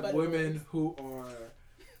women boys. who are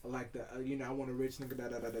like the I want a rich nigga da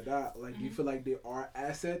da da da da, like do you feel like they are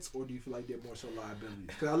assets or do you feel like they're more so liabilities?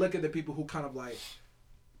 Because I look at the people who kind of like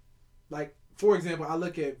for example, I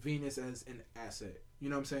look at Venus as an asset. You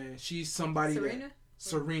know what I'm saying? She's somebody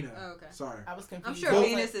Serena. Oh, okay. Sorry. I was confused. I'm sure Both-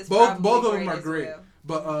 Venus is both probably of them are as great. well.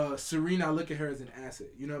 But Serena, I look at her as an asset.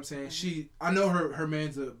 You know what I'm saying? I know her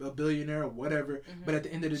man's a billionaire or whatever, but at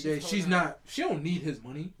the end of the day, she don't need his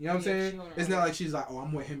money. You know what I'm saying? It's not like she's like, oh,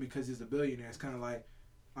 I'm with him because he's a billionaire. It's kind of like,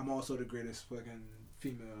 I'm also the greatest fucking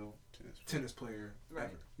female tennis player ever.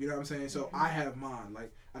 You know what I'm saying? So I have mine.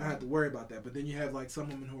 Like, I don't have to worry about that. But then you have like some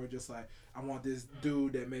women who are just like, I want this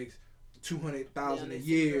dude that makes $200,000 a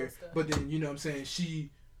year, but then you know what I'm saying, she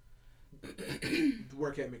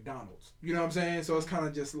work at McDonald's. You know what I'm saying? So it's kind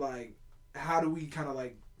of just like, how do we kind of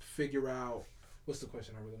like figure out what's the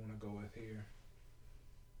question I really want to go with here?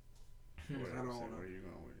 I don't know. Where you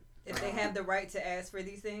going with it? If they have the right to ask for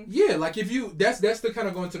these things. Yeah, like if you that's the kind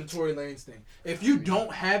of going to the Tory Lanez thing. If you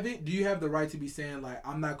don't have it, do you have the right to be saying like,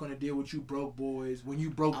 I'm not going to deal with you broke boys when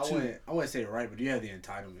you broke too? I wouldn't say right, but you have the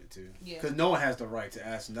entitlement to. Yeah. Because no one has the right to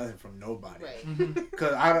ask nothing from nobody. Right.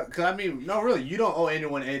 Because I mean, no, really, you don't owe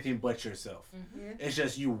anyone anything but yourself. Yeah. It's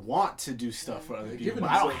just you want to do stuff for other Yeah, people. giving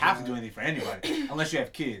But I don't themselves have to that. do anything for anybody unless you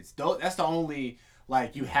have kids. That's the only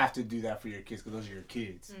like you have to do that for your kids because those are your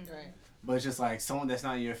kids. Right. But it's just like someone that's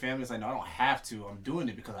not in your family. It's like, no, I don't have to. I'm doing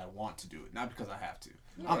it because I want to do it, not because I have to.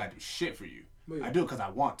 I don't gotta do shit for you. But yeah. I do it because I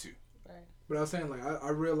want to. Right. But I was saying, like, I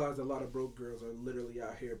realized a lot of broke girls are literally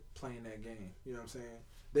out here playing that game. You know what I'm saying?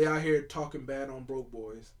 They out here talking bad on broke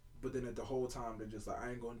boys, but then at the whole time, they're just like,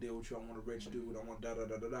 I ain't gonna deal with you. I want a rich dude. I want da da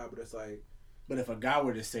da da da. But it's like, But if a guy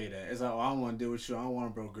were to say that, it's like, oh, I don't want to deal with you. I don't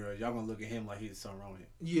want a broke girl. Y'all gonna look at him like he's something wrong with him.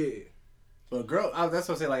 yeah. But that's what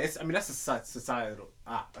I'm saying. Like, that's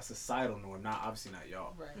a societal norm. Not obviously not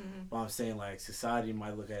y'all. Right. But I'm saying like society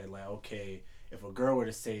might look at it like, okay, if a girl were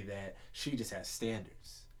to say that, she just has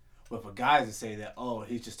standards. But if a guy to say that, oh,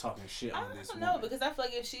 he's just talking shit on this I don't know, woman. because I feel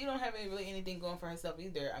like if she don't have really anything going for herself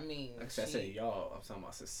either, I mean, Like I said, y'all, I'm talking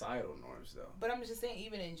about societal norms though. But I'm just saying,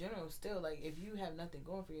 even in general, still, like, if you have nothing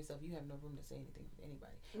going for yourself, you have no room to say anything to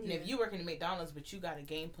anybody. And if you working at McDonald's, but you got a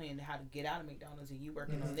game plan to how to get out of McDonald's, and you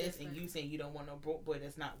working on this, and you saying you don't want no broke boy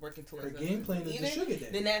that's not working towards Her game plan is the sugar daddy.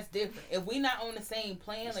 then that's different. If we not on the same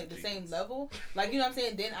plan, like the same level, like, you know what I'm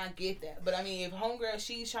saying, then I get that. But I mean, if homegirl,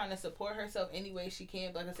 she's trying to support herself any way she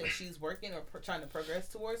can, but like I said, she's working or trying to progress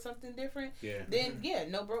towards something different, Yeah. then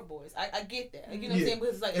no broke boys. I get that. You know what I'm saying?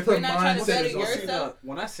 Because it's like If if her you're not trying to mindset better is also- yourself.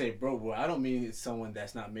 When I say broke boy, I don't mean it's someone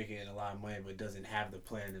that's not making a lot of money but doesn't have the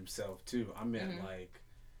plan themselves too. I meant like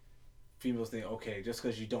females think, okay, just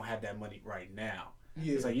because you don't have that money right now.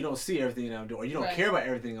 Yeah. It's like you don't see everything that I'm doing, or you don't Right. care about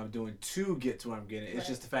everything I'm doing to get to where I'm getting. It's Right.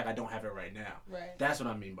 just the fact I don't have it right now. Right. That's what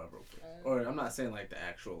I mean by broke. Or I'm not saying like the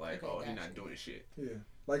actual like, Okay, oh, he's gotcha. not doing shit. Yeah.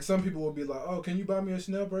 Like some people will be like, "Oh, can you buy me a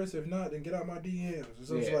Chanel purse? If not, then get out my DMs or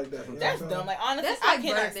something Yeah. like that." You know That's what I'm dumb. saying? Like honestly, That's I like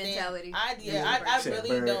cannot bird stand. mentality. I Shit, really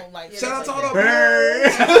bird. don't like. Yeah, shit Shout out like to all that.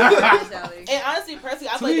 the birds. Mentality. And honestly, personally,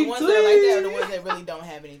 I feel like the Tweet, ones that are like that are the tweet. ones that really don't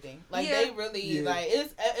have anything. Like Yeah. they really Yeah. like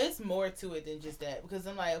it's more to it than just that. Because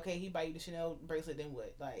I'm like, okay, he buy you the Chanel bracelet, then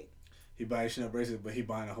what? Like, He buys Chanel bracelets, but he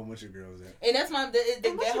buying a whole bunch of girls that. and that's my And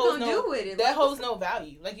that what you holds gonna no do with it? that Like, holds no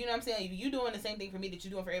value. Like you know what I'm saying? If you doing the same thing for me that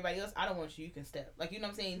you doing for everybody else, I don't want you. You can step. Like you know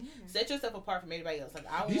what I'm saying? Set yourself apart from everybody else. Like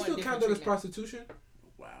I Do you want still different count that as treatment. prostitution?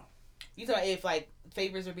 Wow. You talking if like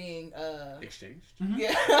favors are being Exchanged.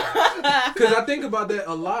 yeah. Because I think about that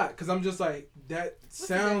a lot. Because I'm just like that what's the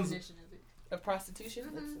sounds. definition of it? A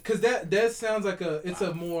prostitution. Because that sounds like a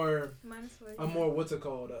more Minus what? what's it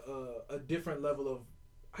called a different level of.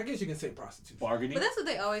 I guess you can say prostitution. Bargaining. But that's what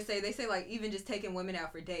they always say. They say like even just taking women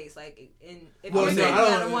out for dates, like if Well, you're no, taking I out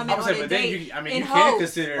don't- a woman I'm on saying, a but then date, you, I mean, in you can hopes-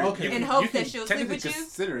 consider. Okay. You in can, hopes you can that she'll sleep technically with you?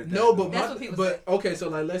 consider it. No, that. but That's what people say. okay, so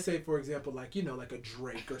like let's say for example, like like a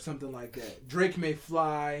Drake or something like that. Drake may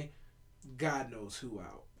fly, God knows who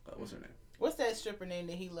out. What's her name? What's that stripper name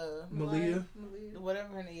that he loved? Malia.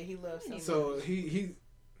 Whatever her name, he loves. So So much. he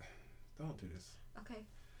don't do this. Okay.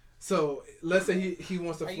 So let's say he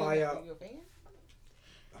wants to Are fly you, out. Are you a fan?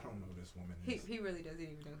 I don't know who this woman He is. he really doesn't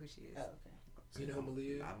even know who she is. Oh, okay. You know who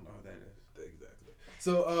Malia is? I don't know who that is. Exactly.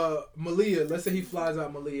 So Malia, let's say he flies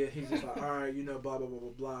out Malia. He's just like, all right, blah blah blah blah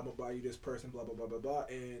blah. I'm gonna buy you this person, blah blah blah blah blah.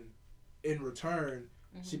 And in return,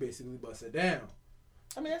 she basically busts it down.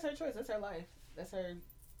 I mean, that's her choice. That's her life. That's her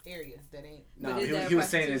area. That ain't. No, But is that he was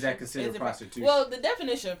saying, is that Is considered it prostitution? Well, the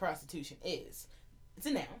definition of prostitution is it's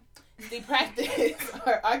a noun. The practice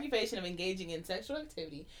or occupation of engaging in sexual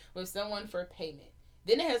activity with someone for payment.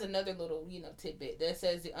 Then it has another little, tidbit that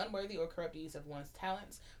says the unworthy or corrupt use of one's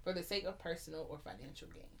talents for the sake of personal or financial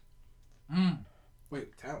gain.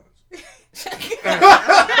 Wait, talents.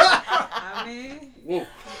 I mean, Whoa.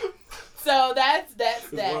 So that's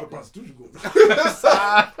There's a lot that. of prostitution going on.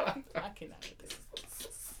 I cannot with this.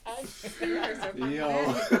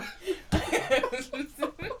 Yo.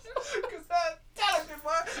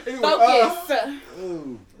 Anyway, Focus.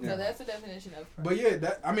 Ooh. So that's the definition of. but yeah,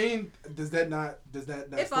 does that not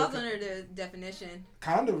it falls under the definition.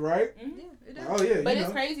 kind of right? Mhm. Yeah, it does. Oh yeah, But you it's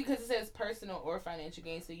know. crazy because it says personal or financial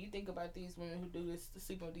gain. So you think about these women who do this,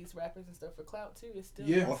 sleep with these rappers and stuff for clout too. It's still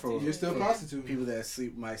Yeah, prostitution. you're still Yeah. prostituting. People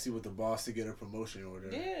that might sleep with the boss to get a promotion or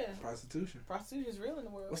whatever. Yeah, Prostitution. prostitution is real in the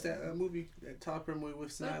world. What's that movie? That Top Perm movie with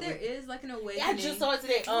But Snyder? there is like an Yeah, I awakening. just saw it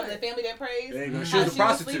today. The family that prays. There you go. Mhm. She How was a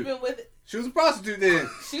prostitute. sleeping with. She was a prostitute then.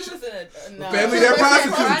 She was in a no. family that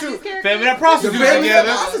prostitute Taraji's too. character? Family that prostitute The family that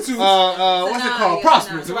together. prostitutes. What's it Nah, called? yeah,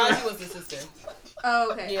 Prosperous. nah. Taraji was the sister.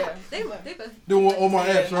 Oh, okay. Yeah. They both. The one Omar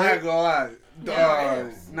Yeah. Epps, I right? ain't gonna lie.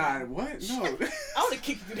 Yeah. Nah, what? No. I want to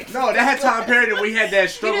kick you. Through No, that had Tom Perry that we had that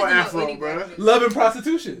struggle doesn't know afro, any bro. better. Love and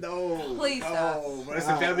prostitution. No. Please stop. No, but it's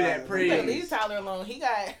a family that You better leave prays. Tyler alone. He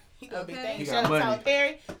got big Okay. things. He Shout got out to Tyler money.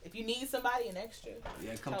 Perry. If you need somebody, an extra.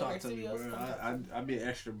 Yeah, come Tyler talk to me, Studios, bro. come talk I'll be an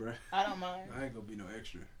extra, bro. I don't mind. I ain't gonna be no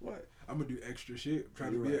extra. What? I'm gonna do extra shit. I'm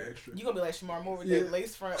trying to You're be right. an extra. You gonna be like Shamar Moore with Yeah. that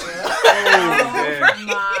lace front. Oh,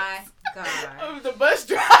 My God. Of the bus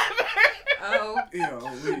driver. Oh Yo,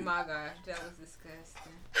 my God. That was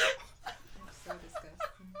disgusting. That's so disgusting.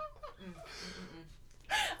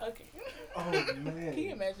 Okay. Oh man. Can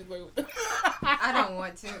you imagine where? I don't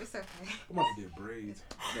want to. It's okay. I'm about to get braids.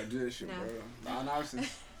 Gotta do that shit, No. bro.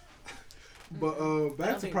 Non-nonsense. But I back don't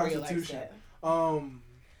to think Rhea likes prostitution. that.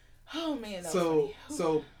 Oh man. That so was funny.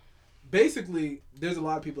 so basically, there's a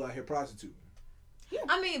lot of people out here prostituting.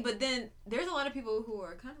 I mean, but then there's a lot of people who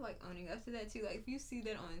are kind of like owning up to that too. Like if you see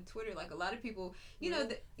that on Twitter, like a lot of people,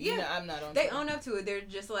 I'm not on. they Twitter. own up to it. They're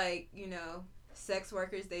just like, sex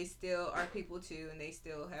workers. They still are people too, and they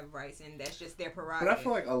still have rights, and that's just their prerogative. But I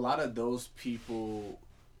feel like a lot of those people,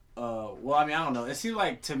 well, I mean, I don't know. It seems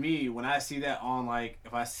like to me when I see that on like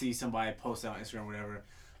if I see somebody post it on Instagram or whatever,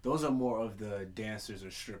 those are more of the dancers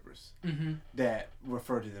or strippers that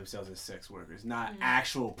refer to themselves as sex workers, not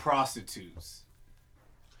actual prostitutes.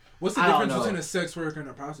 What's the I don't difference know. between a sex worker and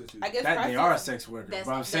a prostitute? I guess That they prostitute- are a sex worker. That's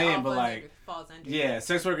But I'm that saying, all but like, falls under yeah,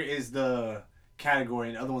 sex worker is the category,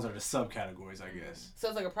 and the other ones are the subcategories, I guess. So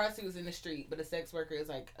it's like a prostitute is in the street, but a sex worker is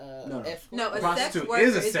like No. escort. No, a sex Prostitute worker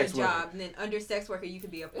is a is sex a worker. job, and then under sex worker you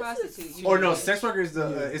could be a prostitute. Or no, sex worker is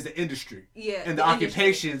the industry. Yeah. And the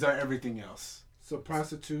occupations are everything else. So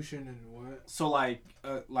prostitution and what? So like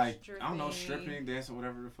I don't know, stripping, dancing,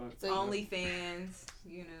 whatever the fuck. So OnlyFans,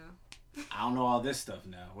 you know. I don't know all this stuff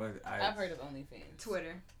now. I've heard of OnlyFans.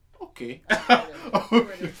 Twitter. Okay.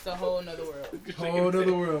 It's a whole nother world. Whole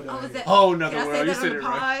other world. Oh, is that? Whole Can nother I world. say You that said on it the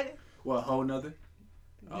right. pod? What? Whole nother?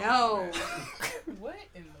 No. What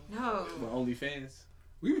in the No. Well, OnlyFans.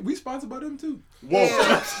 We sponsored by them too. Whoa. No,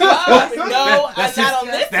 That's I'm not on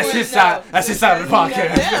this That's one, his side. no. That's his side of the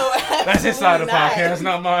podcast. No, That's his side of the absolutely podcast,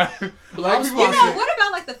 not mine. Black I'm people. You are know, sick. what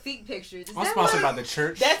about like the feet pictures? Is I'm that sponsored what- by the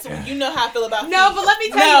church. That's you know how I feel about No, feet. but let me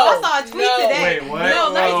tell you, I saw a tweet today. Wait, what? No,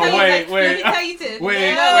 let me Oh, tell you. wait, Let wait. me tell you to. Wait, no.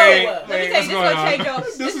 wait, Let me wait, tell what's you, going on?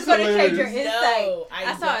 this This is is going to change your hilarious. insight. No,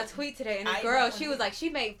 I saw a don't. tweet today, and this I girl, don't. she was like, she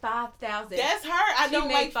made 5,000. That's her. I She don't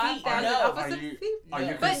made like feet. 5,000 No. off Are of some you- feet. are you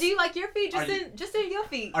No. But do you like your feet? Are Just in your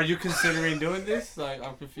feet. Are you considering doing this? Like,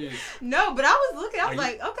 I'm confused. No, but I was looking. I was Are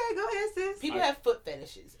like, okay, go ahead, sis. People have foot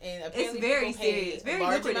fetishes, and apparently very people pay serious, very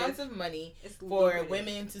large lucrative. amounts of money It's for lucrative.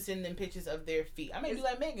 women to send them pictures of their feet. I may do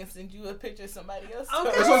like Megan, send you a picture of somebody else.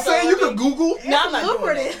 Okay. That's what I'm saying. You can Google. No, I'm not doing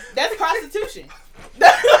lucrative. that. That's prostitution.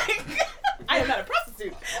 I am not a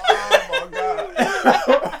prostitute. Oh my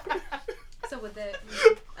god. So with that,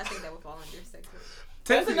 I think that would fall under sex work.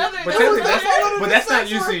 another- But that's technically, another- that's not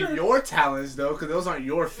sex using worker. your talents though, because those aren't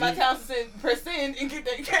your My feet. talents is percent and get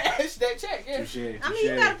that cash, that check. Yeah. Touche, I mean, you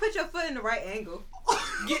touche. gotta put your foot in the right angle.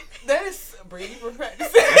 Get that is Brady for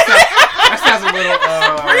practice. That sounds a little.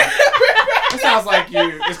 That sounds like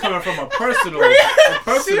it's coming from a personal realm.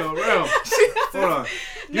 Hold on.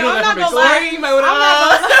 You No, know I'm that not from gonna lie. experience? You might want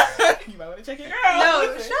I'm you might want to check your girl.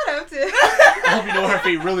 No, shut up, too. I hope you know what her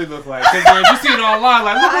feet really look like. Because if you see it online,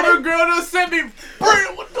 like, look what her girl done sent me.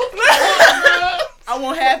 What the I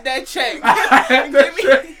won't have that check. That's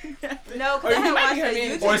right. No, Or because I you had might watched be a her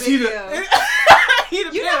man. YouTube Or is he the- video. You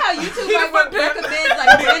You know how YouTube He the like foot pimp. recommends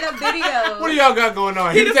like random videos. What do y'all got going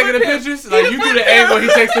on? He the taking the foot pimp. pictures? He Like, the you do foot the pimp. angle, he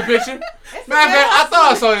takes the picture? Matter of fact, I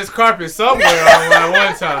thought I saw this carpet somewhere online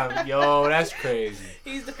one time. Yo, that's crazy.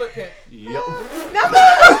 He's the foot pimp. Yep. No.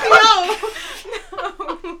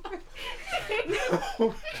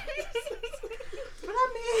 But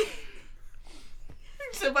I mean,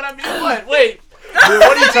 But I mean, what? Wait. Dude,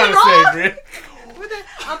 what are you trying to say, Britt?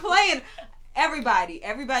 I'm playing everybody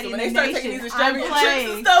So in when the they start taking nation. these I'm extravagant trips and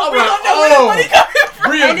playing. stuff, I'm we like, don't know where the money coming from.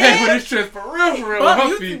 Bria And pay then- for this trip for real. Bump, Her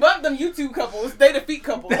YouTube, feet. bump them YouTube couples. They the feet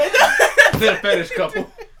couple. They're a fetish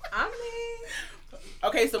couple. I mean,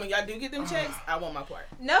 Okay, so when y'all do get them checks, I want my part.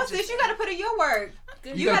 no, sis, you gotta put in your work.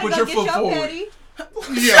 Good. You gotta gotta put go your get foot your forward. petty.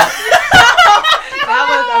 Yeah.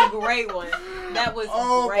 That was a great one. That was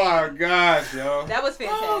Oh great. my gosh, yo. That was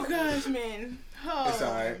fantastic. Oh gosh, man. Oh. It's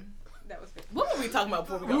alright. That was fantastic. What were we talking about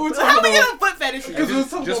before we We go? were How talking we get about- on foot fetishes? Because we was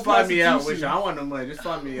talking Just about find me out with prostitution. you. I want no money. Just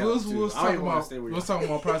find me out. We was too. I don't talking even want to about stay we with was you. talking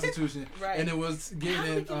about prostitution, Right. and it was How getting we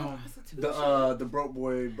in. get on prostitution? The broke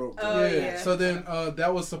boy broke. Oh, yeah. yeah. So then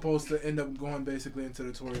that was supposed to end up going basically into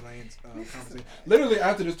the Tory Lanez conversation. Literally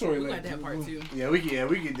after the Tory We Lanez. got that part too. Yeah, we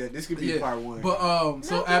get that. This could be Yeah. part one. But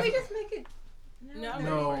so No, can after we just make it? No, I'm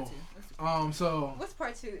No. ready for part two. so What's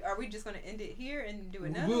part two? Are we just gonna end it here and do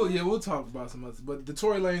another? we'll talk about some others. But the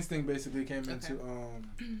Tory Lanez thing basically came Okay. into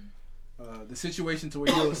the situation to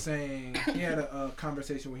where he was saying he had a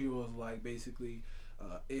conversation where he was like basically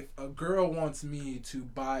if a girl wants me to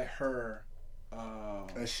buy her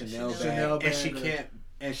a Chanel Chanel bag, bag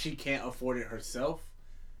and she can't afford it herself.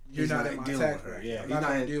 you're he's not not in my dealing tax with her. bracket. Yeah, I'm he's not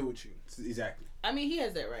gonna not- deal with you. Exactly. I mean, he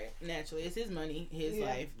has that right. Naturally, it's his money, his Yeah.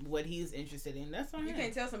 life, what he's interested in. That's fine. You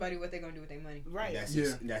can't tell somebody what they're gonna do with their money. Right.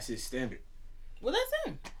 That's his standard. Well, that's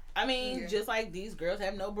him. I mean, Yeah. just like these girls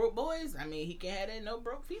have no broke boys. I mean, he can't have that no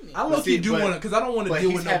broke female. I But low-key see, do but- want to because I don't want to But deal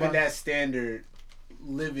he's with having nobody. that standard,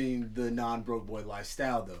 living the non-broke boy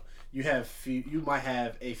lifestyle though. You might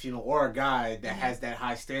have a female or a guy that has that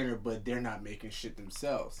high standard, but they're not making shit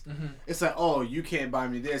themselves. Mm-hmm. It's like, oh, you can't buy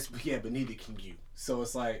me this, but yeah, but neither can you. So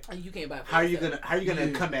it's like, And you can't buy. it for how are you yourself. gonna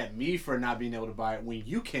Yeah. come at me for not being able to buy it when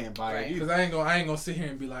you can't buy Right. it Because either? I ain't gonna sit here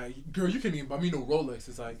and be like, girl, you can't even buy me no Rolex.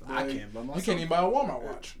 It's like, I boy, can't buy you myself. can't even buy a Walmart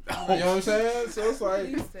watch. You know what I'm saying? So it's like,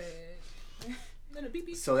 He said, "Then a beep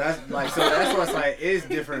beep." So that's why it's like it's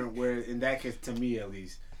different. Where in that case, to me at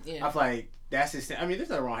least, Yeah. I feel like that's his. I mean, there's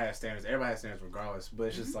nothing wrong with having standards. Everybody has standards regardless. But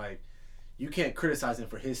it's just like you can't criticize him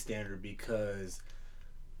for his standard because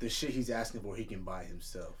the shit he's asking for, he can buy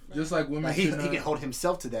himself. Just like women, Like he can hold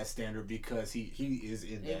himself to that standard because he is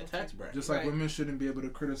in that tax bracket. Just like women shouldn't be able to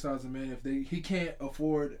criticize a man if he can't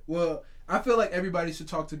afford. Well, I feel like everybody should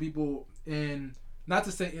talk to people in, not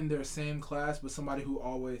to say in their same class, but somebody who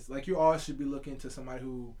always, like, you always should be looking to somebody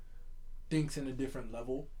who thinks in a different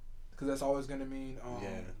level, because that's always going to mean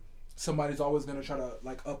somebody's always going to try to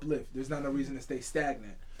like uplift. There's not no reason to stay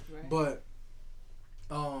stagnant. Right. But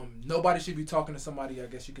nobody should be talking to somebody, I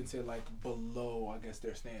guess you can say, like, below, I guess,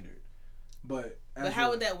 their standard. But how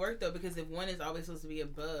would that work though? Because if one is always supposed to be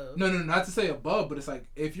above. No, not to say above, but it's like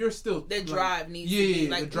if you're still the drive needs to be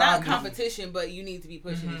like not competition, but you need to be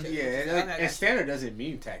pushing each other. Yeah, and standard doesn't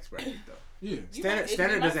mean tax bracket though. Yeah,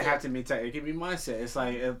 standard doesn't have to mean tax. It can be mindset. It's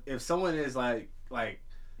like if someone is like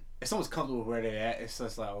if someone's comfortable with where they're at, it's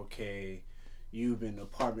just like, okay, you've been in an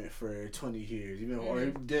apartment for 20 years. You've been, or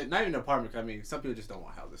not even an apartment. I mean, some people just don't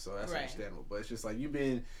want houses, so that's understandable. But it's just like you've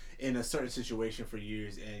been in a certain situation for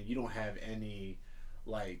years, and you don't have any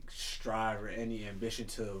like strive or any ambition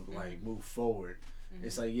to like move forward.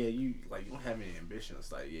 It's like, you don't have any ambition.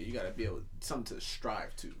 It's like, you gotta be able something to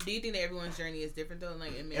strive to. Do you think that everyone's journey is different though?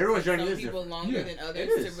 Like, it makes everyone's journey is people different. Longer than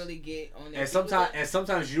others to really get on their and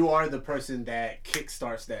sometimes you are the person that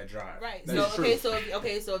kickstarts that drive. Right. That so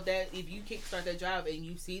if you kickstart that drive and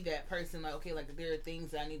you see that person like, okay, like there are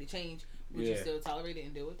things that I need to change, would you still tolerate it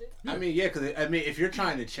and deal with it? I mean, because if you're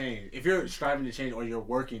trying to change, if you're striving to change or you're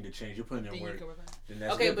working to change, you're putting in work. Then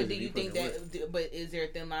that's okay, but do you think that? But is there a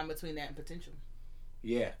thin line between that and potential?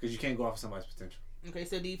 Yeah, because you can't go off of somebody's potential. Okay,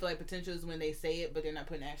 so do you feel like potential is when they say it, but they're not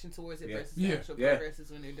putting action towards it, versus actual progress is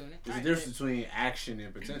when they're doing it? There's a difference between action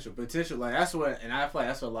and potential. Potential, like, that's what, and I feel like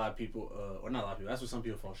that's what a lot of people, or not a lot of people, that's what some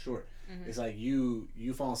people fall short. It's like you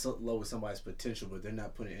fall in love with somebody's potential, but they're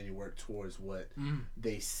not putting any work towards what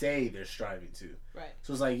they say they're striving to. Right.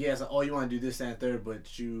 So it's like, it's like, oh, you want to do this, that, and third,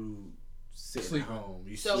 but you sit at home.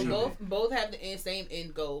 So both have the same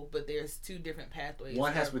end goal, but there's two different pathways.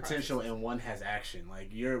 One has potential and one has action.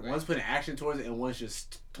 Like one's putting action towards it and one's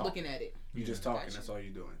just talking. Looking at it. You just talking. That's all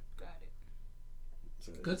you're doing. Got it.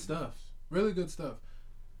 So, good stuff. Really good stuff.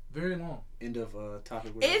 Very long. End of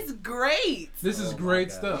topic. It's great. This is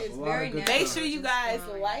great stuff. It's very nice. Make sure you guys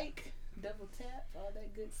like, double tap, all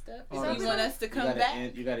that good stuff. If you want us to come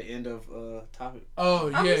back, you got an end of topic. Oh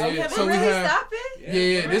yeah. So we have. Stop it?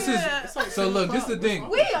 Yeah. This is. So look, this is the thing.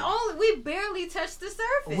 We barely touched the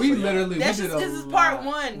surface. We literally. This is part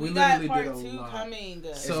one. We got part two coming. So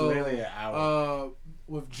it's literally an hour.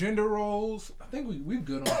 With gender roles, I think we're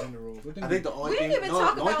good on gender roles. I think the only we thing didn't even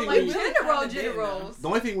talk about like gender roles. The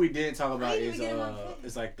only thing we didn't talk about is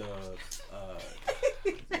like the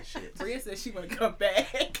shit. Bria said she want to come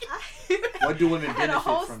back. What do women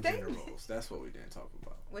benefit from gender roles? That's what we didn't talk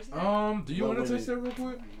about. Do you want to touch that real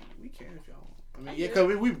quick? We can if y'all want. I mean,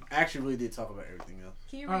 because we actually really did talk about everything else.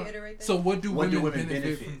 Can you reiterate that? So what do women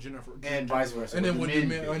benefit from gender roles? And vice versa. And then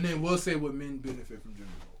and then we'll say what men benefit from gender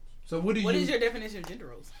roles. So what is your definition of gender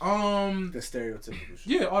roles? The stereotypical shit.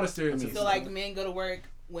 Yeah, all the stereotypes. So like men go to work,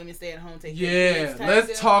 women stay at home, take care of kids.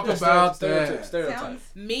 Let's talk about that.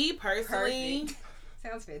 Stereotypes. Me personally,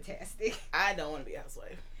 sounds fantastic. I don't want to be a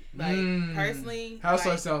housewife. Like personally,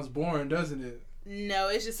 housewife sounds boring, doesn't it? No,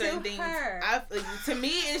 it's just certain things. To me,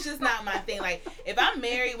 it's just not my thing. Like, if I'm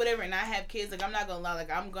married, whatever, and I have kids, like, I'm not gonna lie. Like,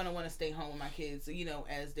 I'm gonna want to stay home with my kids,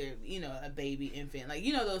 as they're, a baby, infant, like,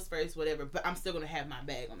 those first, whatever. But I'm still gonna have my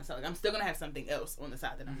bag on the side. Like, I'm still gonna have something else on the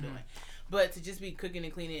side that I'm doing. But to just be cooking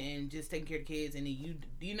and cleaning and just taking care of the kids, and then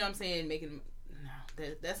you know what I'm saying,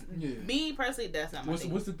 that's me personally. That's not my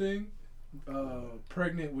thing. What's the thing?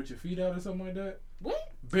 Pregnant with your feet out or something like that?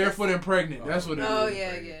 What? Barefoot and pregnant. That's what it is. Oh yeah,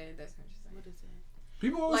 that's what you're saying. What is that?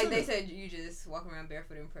 People always like they said you just walk around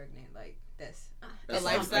barefoot and pregnant. Like that's a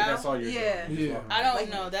lifestyle. Like that's all you're doing. Yeah. I don't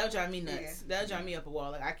know. That would drive me nuts. Yeah. That would drive me up a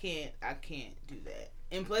wall. Like I can't do that.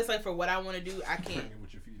 And plus, like for what I want to do, I can't. Pregnant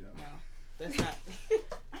with your feet out. No, that's not.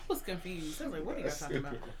 I was confused. I was like, what are you guys talking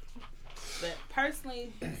about? But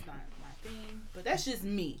personally, that's not my thing. But that's just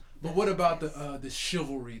me. But what about the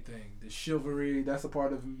chivalry thing? The chivalry, that's a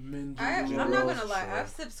part of men gender roles. I'm not gonna lie. I've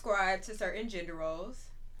subscribed to certain gender roles.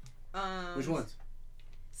 Which ones?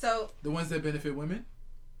 So the ones that benefit women.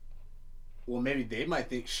 Well, maybe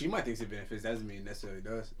she might think it benefits. Doesn't mean necessarily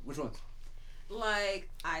does. Which ones? Like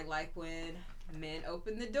I like when men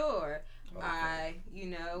open the door. Okay.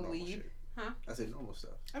 Huh? I said normal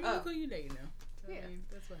stuff. I mean, look who you dating now. So, yeah, I mean,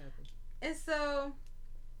 that's what happens. And so.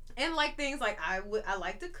 And like things like I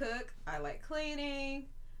like to cook, I like cleaning,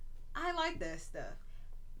 I like that stuff.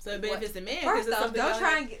 So it benefits the man. First it's off, something don't y'all try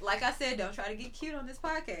have- and get, like I said, don't try to get cute on this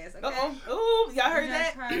podcast. Okay? Ooh, y'all heard Don't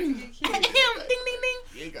that? try to get cute. Ding, ding, ding.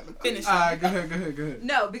 You ain't got no Finish. All right, go ahead.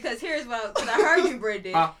 No, because here's what, because I heard you,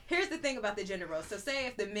 Brendan. Here's the thing about the gender roles. So say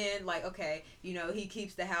if the men, like, okay, you know, he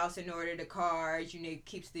keeps the house in order, the cars, you know,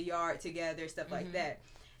 keeps the yard together, stuff like that.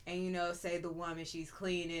 And, you know, say the woman, she's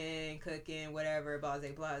cleaning, cooking, whatever,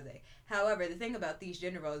 blase, blase. However, the thing about these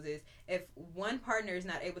gender roles is if one partner is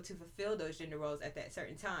not able to fulfill those gender roles at that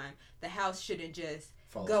certain time, the house shouldn't just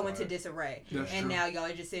go into disarray. That's and true. now y'all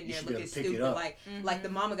are just sitting You there should be looking able to pick it stupid. up. Like the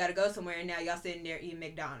mama got to go somewhere and now y'all sitting there eating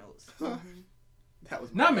McDonald's. That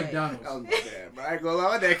was Not my McDonald's. That was my bad, bro. I ain't gonna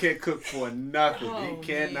lie, my dad can't cook for nothing. Oh, He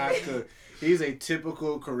cannot cook. He's a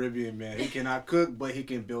typical Caribbean man. He cannot cook, but he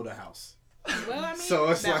can build a house. Well, I mean, So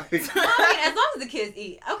it's like, I mean, as long as the kids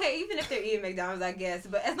eat. Okay, even if they're eating McDonald's, I guess.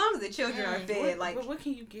 But as long as the children are fed, what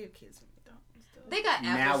can you give kids from McDonald's? Though? they got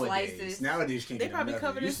apple slices. nowadays you can't They get probably nothing.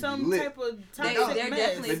 covered It in used to be some lit. type of They're toxic mess.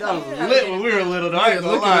 definitely McDonald's was Yeah. lit when we were little. Though. I Yeah, ain't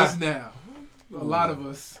gonna look lie. at us now. A lot of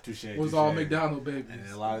us was all McDonald's babies. And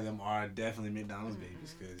a lot of them are definitely McDonald's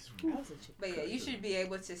babies because But yeah, you should be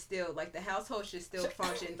able to still, like, the household should still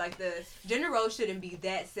function. Like, the gender role shouldn't be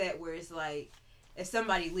that set where it's like, if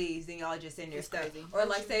somebody leaves, then y'all just in there stuck. Crazy. Or,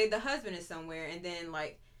 like, say the husband is somewhere and then,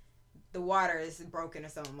 like, the water is broken or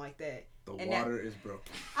something like that. the And water is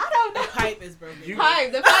broken. I don't The know. pipe is broken. You- The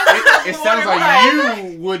pipe It sounds like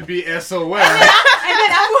you would be SOL. And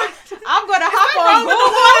then I'm going to hop on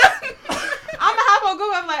Google. I'm going to hop on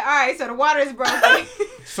Google. I'm like, all right, so the water is broken.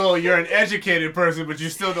 So you're an educated person, but you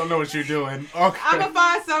still don't know what you're doing. Okay. I'm going to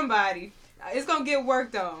find somebody. It's going to get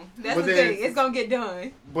worked on. That's But the then- thing. It's going to get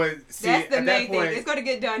done. But see, That's the at main that point, thing. It's going to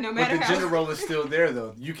get done no but matter the how. gender role is still there,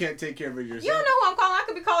 though. You can't take care of it yourself. You don't know who I'm calling. I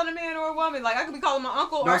could be calling a man or a woman. Like, I could be calling my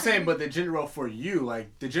uncle. No, or I'm saying, but the gender role for you, like,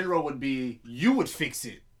 the gender role would be you would fix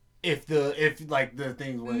it if the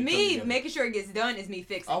things were me making sure it gets done is me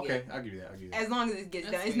fixing Okay, it. I'll give you that. As long as it gets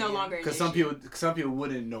That's done, it's fair, no yeah. longer an Because issue. some people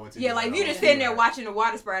wouldn't know what to do. Yeah, like if at you all. just sitting there You're watching the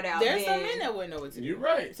water spread out. There's then, some men that wouldn't know what to do. You're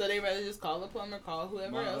right. So they rather just call a plumber, call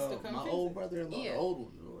whoever else to come my fix old it. brother-in-law, Yeah. the old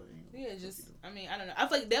one. Yeah, just I mean I don't know.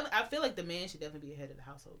 I feel like the man should definitely be ahead of the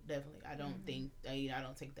household. Definitely, I don't think I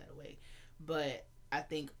don't take that away, but I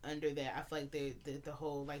think under that I feel like the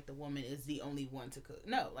whole like the woman is the only one to cook.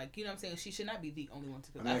 No, like you know what I'm saying. She should not be the only one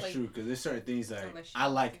to cook. And I that's like, true because there's certain things that Unless she- I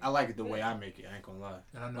like it the way I make it. I ain't gonna lie.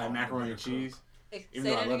 And I know Like I'm macaroni gonna and cheese. Say Even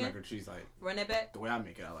though I that love again. macaroni and cheese, like Run that back. the way I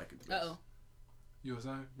make it, I like it the best. Uh-oh. You was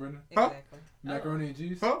saying, Brendan? Huh? Exactly. Macaroni and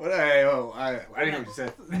cheese? Huh? Hey, I didn't hear what you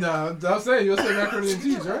said. No, I'm saying you'll say macaroni and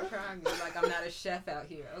cheese, right? Like I'm not a chef out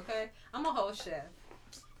here, okay? I'm a whole chef.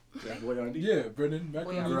 That's what y'all need. Yeah, Brendan,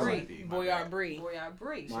 macaroni Boy, and Girl, Brie. cheese. I did. Boyard Brie. Boyard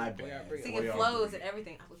Brie. My Boy, bad. I breathe. See, Boy, it I flows breathe. and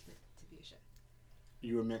everything. I was meant to be a chef.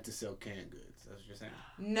 You were meant to sell canned goods. That's what you're saying.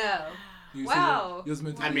 No. You Wow. said you was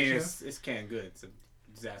meant to I be mean, a chef? it's canned goods. I'm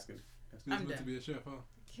just asking. You was I'm meant to done. be a chef, huh?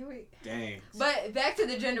 Can we? Dang. But back to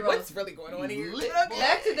the gender roles. What's really going on here?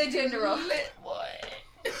 Back to the gender role.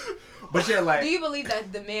 But yeah, Do like you believe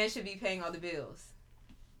that the man should be paying all the bills?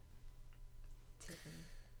 Tiffany.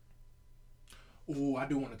 Ooh, I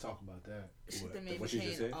do want to talk about that. Should the man What be you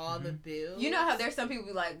just paying said? all the bills? You know how there's some people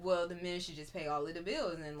be like, well, the men should just pay all of the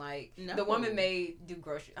bills, and like No. the woman may do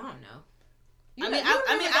groceries. I don't know. I mean,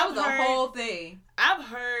 that I've was a heard- whole thing. I've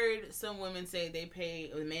heard some women say they pay,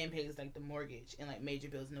 or the man pays like the mortgage and like major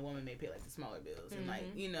bills, and the woman may pay like the smaller bills, and like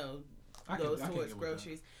you know I can- goes I can towards get with that.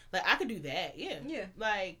 groceries. Like I could do that, yeah. Yeah.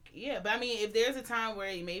 Like yeah, but I mean, if there's a time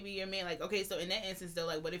where maybe your man, like okay, so in that instance though,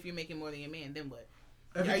 like what if you're making more than your man? Then what?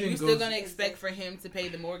 Are Everything you still goes- gonna expect for him to pay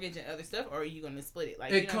the mortgage and other stuff, or are you gonna split it?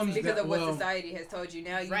 Like It you know what I'm comes saying? Because that- of what well- society has told you.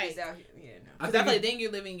 Now you Right. just out here. Yeah, no. I Because I think feel like it- then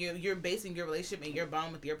you're living you're basing your relationship and your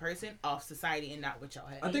bond with your person off society and not what y'all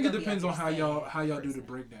have. I think it depends on how y'all do the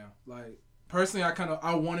breakdown. Like personally,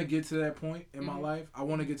 I want to get to that point in my life. I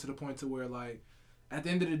want to get to the point to where like at the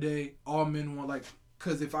end of the day, all men want like.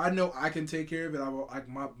 Because if I know I can take care of it, I will, like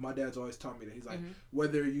my dad's always taught me that. He's like,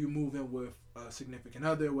 whether you move in with a significant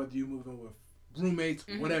other, whether you move in with roommates,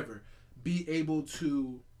 whatever, be able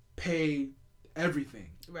to pay everything.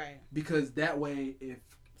 Right. Because that way, if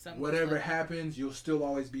Something whatever goes left. happens, you'll still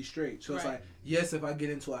always be straight. So it's Right. like, yes, if I get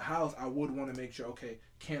into a house, I would want to make sure, okay,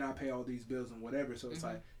 can I pay all these bills and whatever? So it's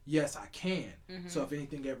like, yes, I can. So if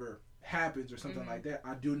anything ever happens or something like that,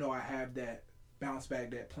 I do know I have that bounce back,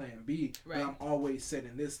 that plan B. Right. But I'm always set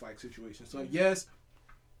in this like situation. So yes,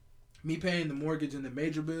 me paying the mortgage and the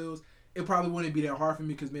major bills, it probably wouldn't be that hard for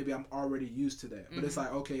me because maybe I'm already used to that. But it's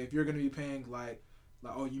like, okay, if you're gonna be paying like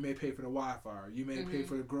oh, you may pay for the Wi-Fi, or you may pay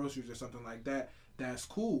for the groceries or something like that. that's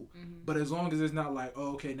cool. Mm-hmm. But as long as it's not like,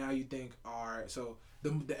 oh, okay, now you think, all right, so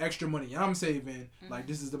the extra money I'm saving, like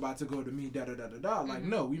this is about to go to me, da da da da da. Like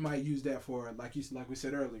no, we might use that for like we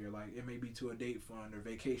said earlier, like it may be to a date fund or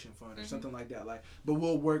vacation fund or something like that. Like, but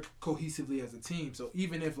we'll work cohesively as a team. So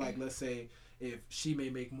even if like let's say if she may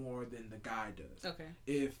make more than the guy does, okay,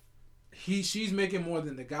 if she's making more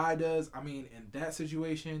than the guy does, I mean in that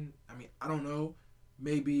situation, I mean I don't know,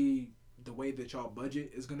 maybe the way that y'all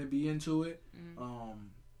budget is gonna be into it,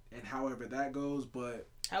 and however that goes, but.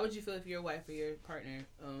 How would you feel if your wife or your partner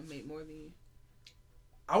made more than you?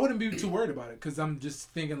 I wouldn't be too worried about it because I'm just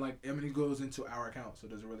thinking like money goes into our account, so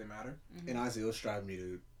does it really matter? And honestly, it'll strive me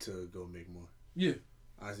to go make more. Yeah.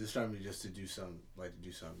 Honestly, it'll strive me just to do something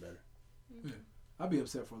better. Yeah. I'll be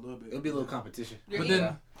upset for a little bit. It'll be a little competition. But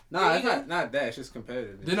then, nah, it's not that. It's just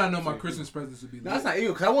competitive. Then I know my Christmas presents would be lit. No, it's not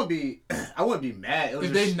ego because I wouldn't be mad.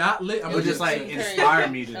 If they not lit, it would just like inspire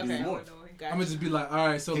me to do more. I'm gonna just be like, all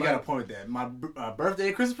right, so you like, got a point there. My birthday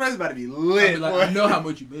and Christmas present about to be lit. Like, I know how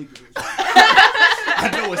much you make. I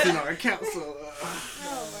know what's in our account, so.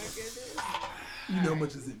 Oh my goodness. You know how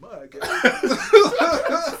much is in my account.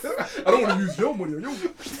 I don't want to use your money on your.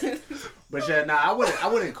 But yeah, nah, I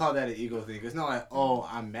wouldn't call that an ego thing. It's not like, oh,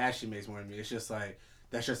 I'm mad she makes more than me. It's just like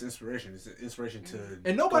that's just inspiration. It's an inspiration to.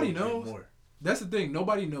 And nobody go knows. More. That's the thing.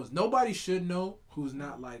 Nobody knows. Nobody should know who's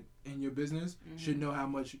not like in your business. Should know how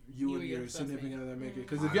much you and your significant other make it.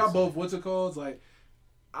 Because if y'all both what's it called, like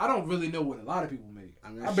I don't really know what a lot of people make.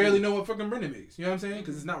 I barely know what fucking Brendan makes. You know what I'm saying?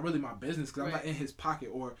 Because it's not really my business. Because I'm not in his pocket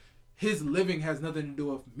or his living has nothing to do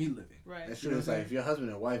with me living. Right. That's true. It's like if your husband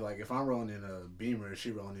and wife, like if I'm rolling in a Beamer, she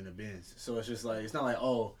rolling in a Benz. So it's just like it's not like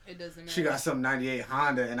it doesn't matter. She got some '98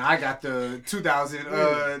 Honda and I got the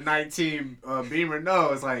 2019 Beamer.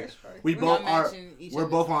 No, it's like we're both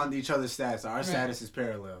on each other's stats. Our status is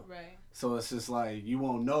parallel. Right. So it's just like you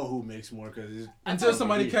won't know who makes more because until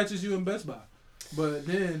somebody catches you in Best Buy. But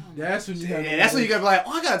then that's when you have. Yeah, that's when you gotta be like,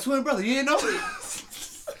 oh, I got a twin brother. You didn't know?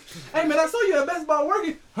 Hey man, I saw you at Best Buy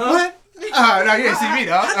working. Huh? What? No, you didn't see me,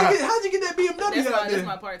 dog. How'd you get that BMW out there? That's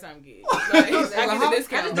my part-time gig. Like, I get a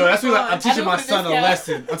discount. No, that's what I'm teaching my son a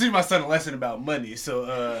lesson. I'm teaching my son a lesson about money.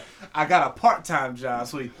 So I got a part-time job,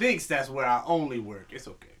 so he thinks that's where I only work. It's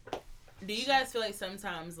okay. Do you guys feel like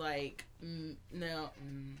sometimes, like, no?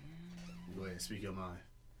 Go ahead, speak your mind.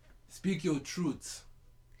 Speak your truths.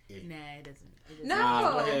 Yeah. Nah, it doesn't.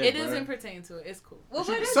 No, it doesn't pertain to it. It's cool. Well,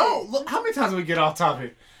 what is so, it? look, how many times do we get off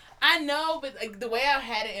topic? I know, but like, the way I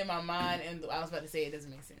had it in my mind, and I was about to say it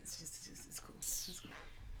doesn't make sense. Just it's cool. It's cool.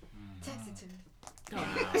 Text it to me.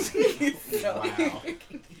 Wow.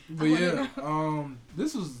 But yeah,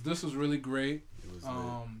 this was really great. It was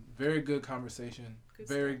very good conversation.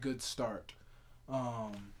 Very good start.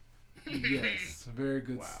 Yes, very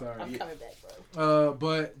good start. I'm coming back, bro.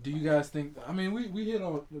 But do you guys think? I mean, we hit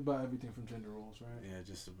on about everything from gender roles, right? Yeah,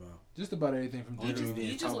 just about. Just about everything from gender roles.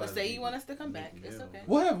 You just say you want us to come back. It's okay.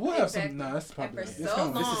 We'll have some. Nah, that's probably. And for so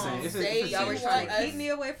long, y'all were trying to keep me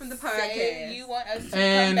away from the podcast. Say you want us to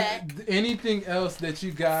come back. And anything else that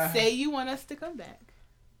you guys say you want us to come back.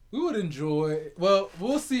 We would enjoy. Well,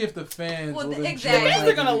 we'll see if the fans will enjoy. The fans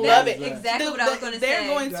are gonna love it. Exactly what I was going to say. They're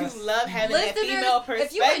going to love having that female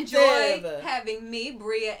perspective. If you enjoy having me,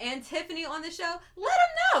 Bria, and Tiffany on the show, let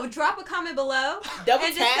them know. Drop a comment below. Double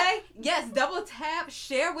and tap. Just say yes. Double tap.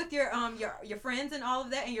 Share with your friends and all of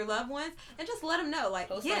that, and your loved ones, and just let them know. Like,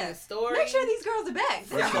 post yes, story. Make sure these girls are back.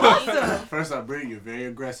 First off, Bria, you're very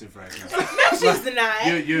aggressive right now. No, she's not.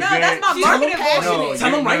 You're that's my marketing voice.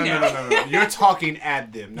 Tell them right now. No. You're talking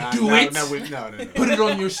at them. Do it. No. Put it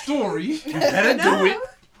on your story. You better do it,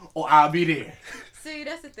 or I'll be there. See,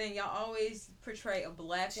 that's the thing. Y'all always portray a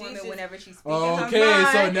black woman whenever she's speaking Okay, her mind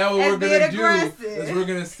so now what we're gonna do is we're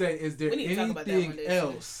gonna say, is there anything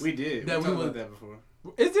else? We did. That we talked about that before.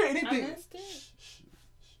 Is there anything?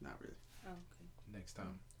 Not really. Oh, okay. Next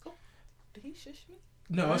time. Cool. Did he shush me?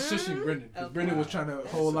 No, I was shushing Brendan. Because Brendan was trying to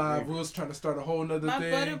hold live. We was trying to start a whole nother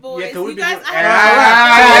thing. Butter boys. Yeah, you guys.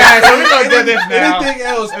 So we're going to do this now. Anything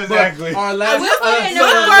else? Exactly. Our last, look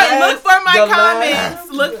for my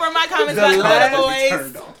comments. Look for my comments about Butter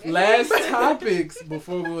Boys. Last topics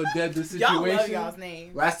before we will dead the situation. Y'all love y'all's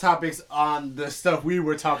name. Last topics on the stuff we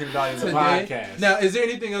were talking about in the podcast. Now, is there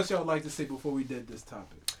anything else y'all would like to say before we dead this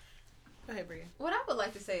topic? Go ahead, Bria. What I would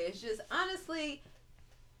like to say is just honestly,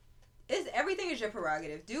 everything is your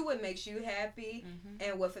prerogative. Do what makes you happy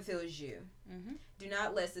and what fulfills you. Do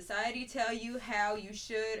not let society tell you how you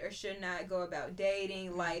should or should not go about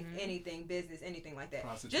dating, life, anything, business, anything like that.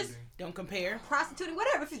 Just don't compare. Prostituting,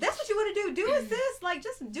 whatever. If that's what you want to do is this. Like,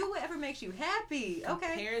 just do whatever makes you happy. Okay.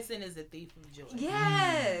 Comparison is a thief of joy.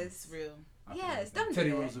 Yes. It's real. Yes. Don't Teddy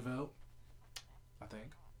do that. Roosevelt.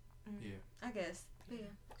 think. Mm. Yeah. I guess. Yeah.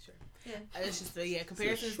 Sure. Yeah. It's just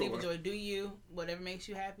comparisons, Sure. leave a joy. Do you whatever makes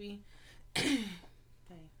you happy? Hey,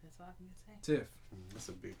 that's all I can say. Tiff, That's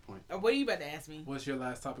a big point. Or what are you about to ask me? what's your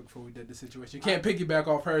last topic before we did the situation? You can't piggyback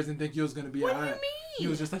off hers and think you was gonna be What do alright. you mean? You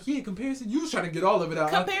was just like, yeah, comparison. You was trying to get all of it out.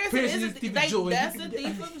 Comparison is thief of like joy. that's the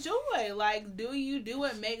thief of joy. Like, do you do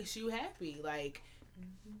what makes you happy? Like,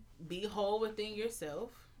 be whole within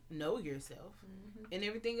yourself, know yourself, and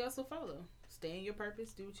everything else will follow. Stay in your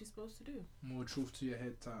purpose. Do what you're supposed to do. More truth to your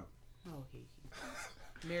head top. Okay.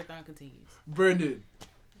 Marathon continues. Brendan,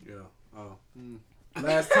 Yeah. Oh.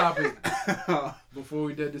 last topic before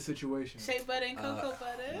we did the situation. Shea butter and cocoa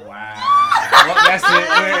butter. Wow. Well, that's it.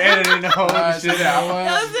 We're editing the whole Alright, shit so out.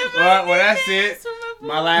 what? Those are my Well, that's it. favorites from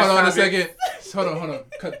My last Hold on a topic. second. Hold on.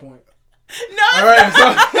 Cut point. No, All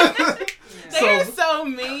right, so they're so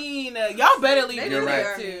mean. Y'all better leave They it You're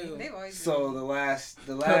there right. too. They've always So the last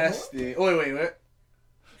thing. Oh, wait, what?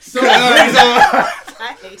 so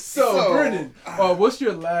I hate So- Brendan, what's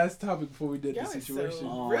your last topic before we did y'all the are situation?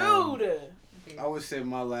 so rude. I would say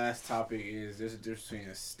my last topic is there's a difference between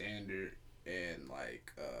a standard and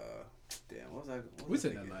like damn, what was I? What We was I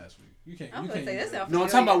said that thinking? last week. You can't. I'm You gonna can't. say this out. No, I'm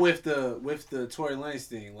talking about with the Tory Lanez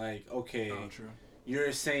thing. Like, okay, Oh, true.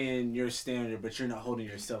 you're saying your standard, but you're not holding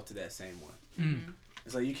yourself to that same one. Mm.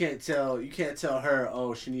 It's like you can't tell her,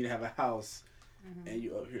 oh, she need to have a house, and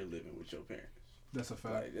you up here living with your parents. That's a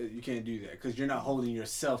fact. Like, you can't do that because you're not holding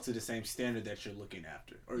yourself to the same standard that you're looking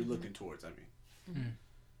after or you're looking towards. I mean,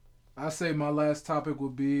 I say my last topic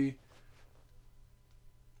would be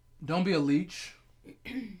don't be a leech.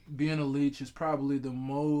 Being a leech is probably the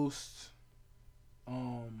most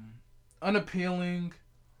unappealing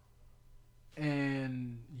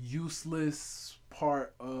and useless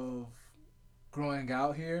part of growing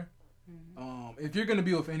out here. If you're gonna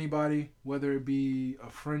be with anybody, whether it be a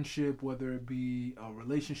friendship, whether it be a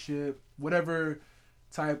relationship, whatever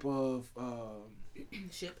type of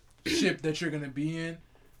ship that you're gonna be in,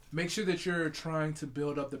 make sure that you're trying to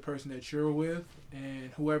build up the person that you're with,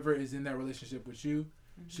 and whoever is in that relationship with you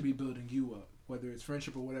should be building you up, whether it's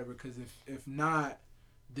friendship or whatever. Because if not,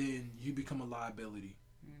 then you become a liability,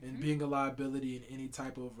 and being a liability in any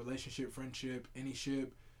type of relationship, friendship, any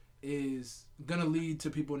ship is gonna lead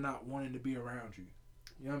to people not wanting to be around you.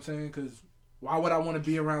 You know what I'm saying? Because why would I want to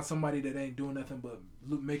be around somebody that ain't doing nothing but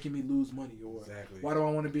making me lose money? Or exactly. why do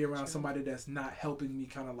I want to be around somebody that's not helping me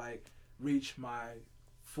kind of like reach my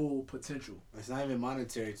full potential? It's not even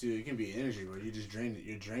monetary too. It can be energy, bro. You just drain it.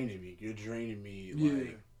 You're draining me. You're draining me, Yeah.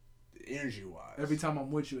 like energy wise. Every time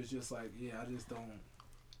I'm with you, it's just like, yeah, I just don't.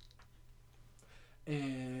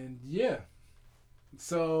 And yeah,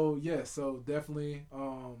 so definitely,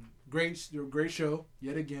 great show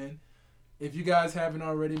yet again. If you guys haven't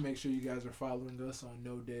already, make sure you guys are following us on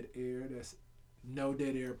No Dead Air. That's No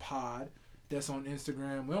Dead Air Pod. That's on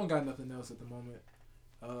Instagram. We don't got nothing else at the moment.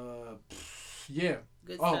 Yeah.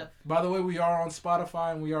 Good Oh, stuff. by the way, we are on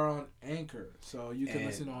Spotify and we are on Anchor, so you can And-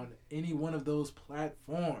 listen on any one of those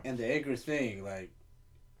platforms. And the Anchor thing, like,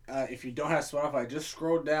 if you don't have Spotify, just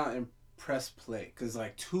scroll down and press play. Cause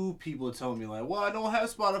like 2 people told me like, well, I don't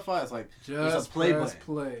have Spotify. It's like there's Just a play press button.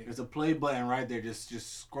 play. There's a play button right there. Just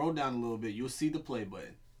scroll down a little bit. You'll see the play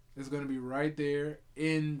button. It's going to be right there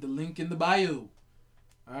in the link in the bio.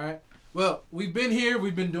 All right. Well, we've been here.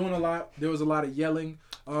 We've been doing a lot. There was a lot of yelling.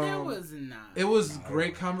 There was not. It was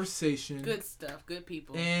great conversation. Good stuff. Good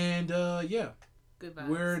people. And yeah, Good vibes.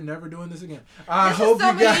 we're never doing this again. I This hope is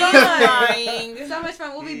so you guys. lying. So much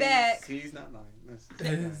fun. We'll be back. He's not lying. It's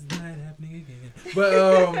not happening again.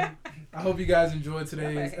 But I hope you guys enjoyed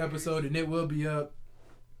today's episode, and it will be up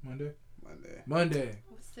Monday.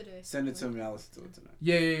 What's today? Send it to me. I'll listen to it tonight.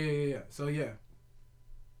 Yeah. So yeah.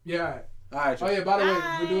 Yeah. All right. All right. Oh yeah. By the way,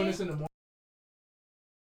 Bye. we're doing this in the morning.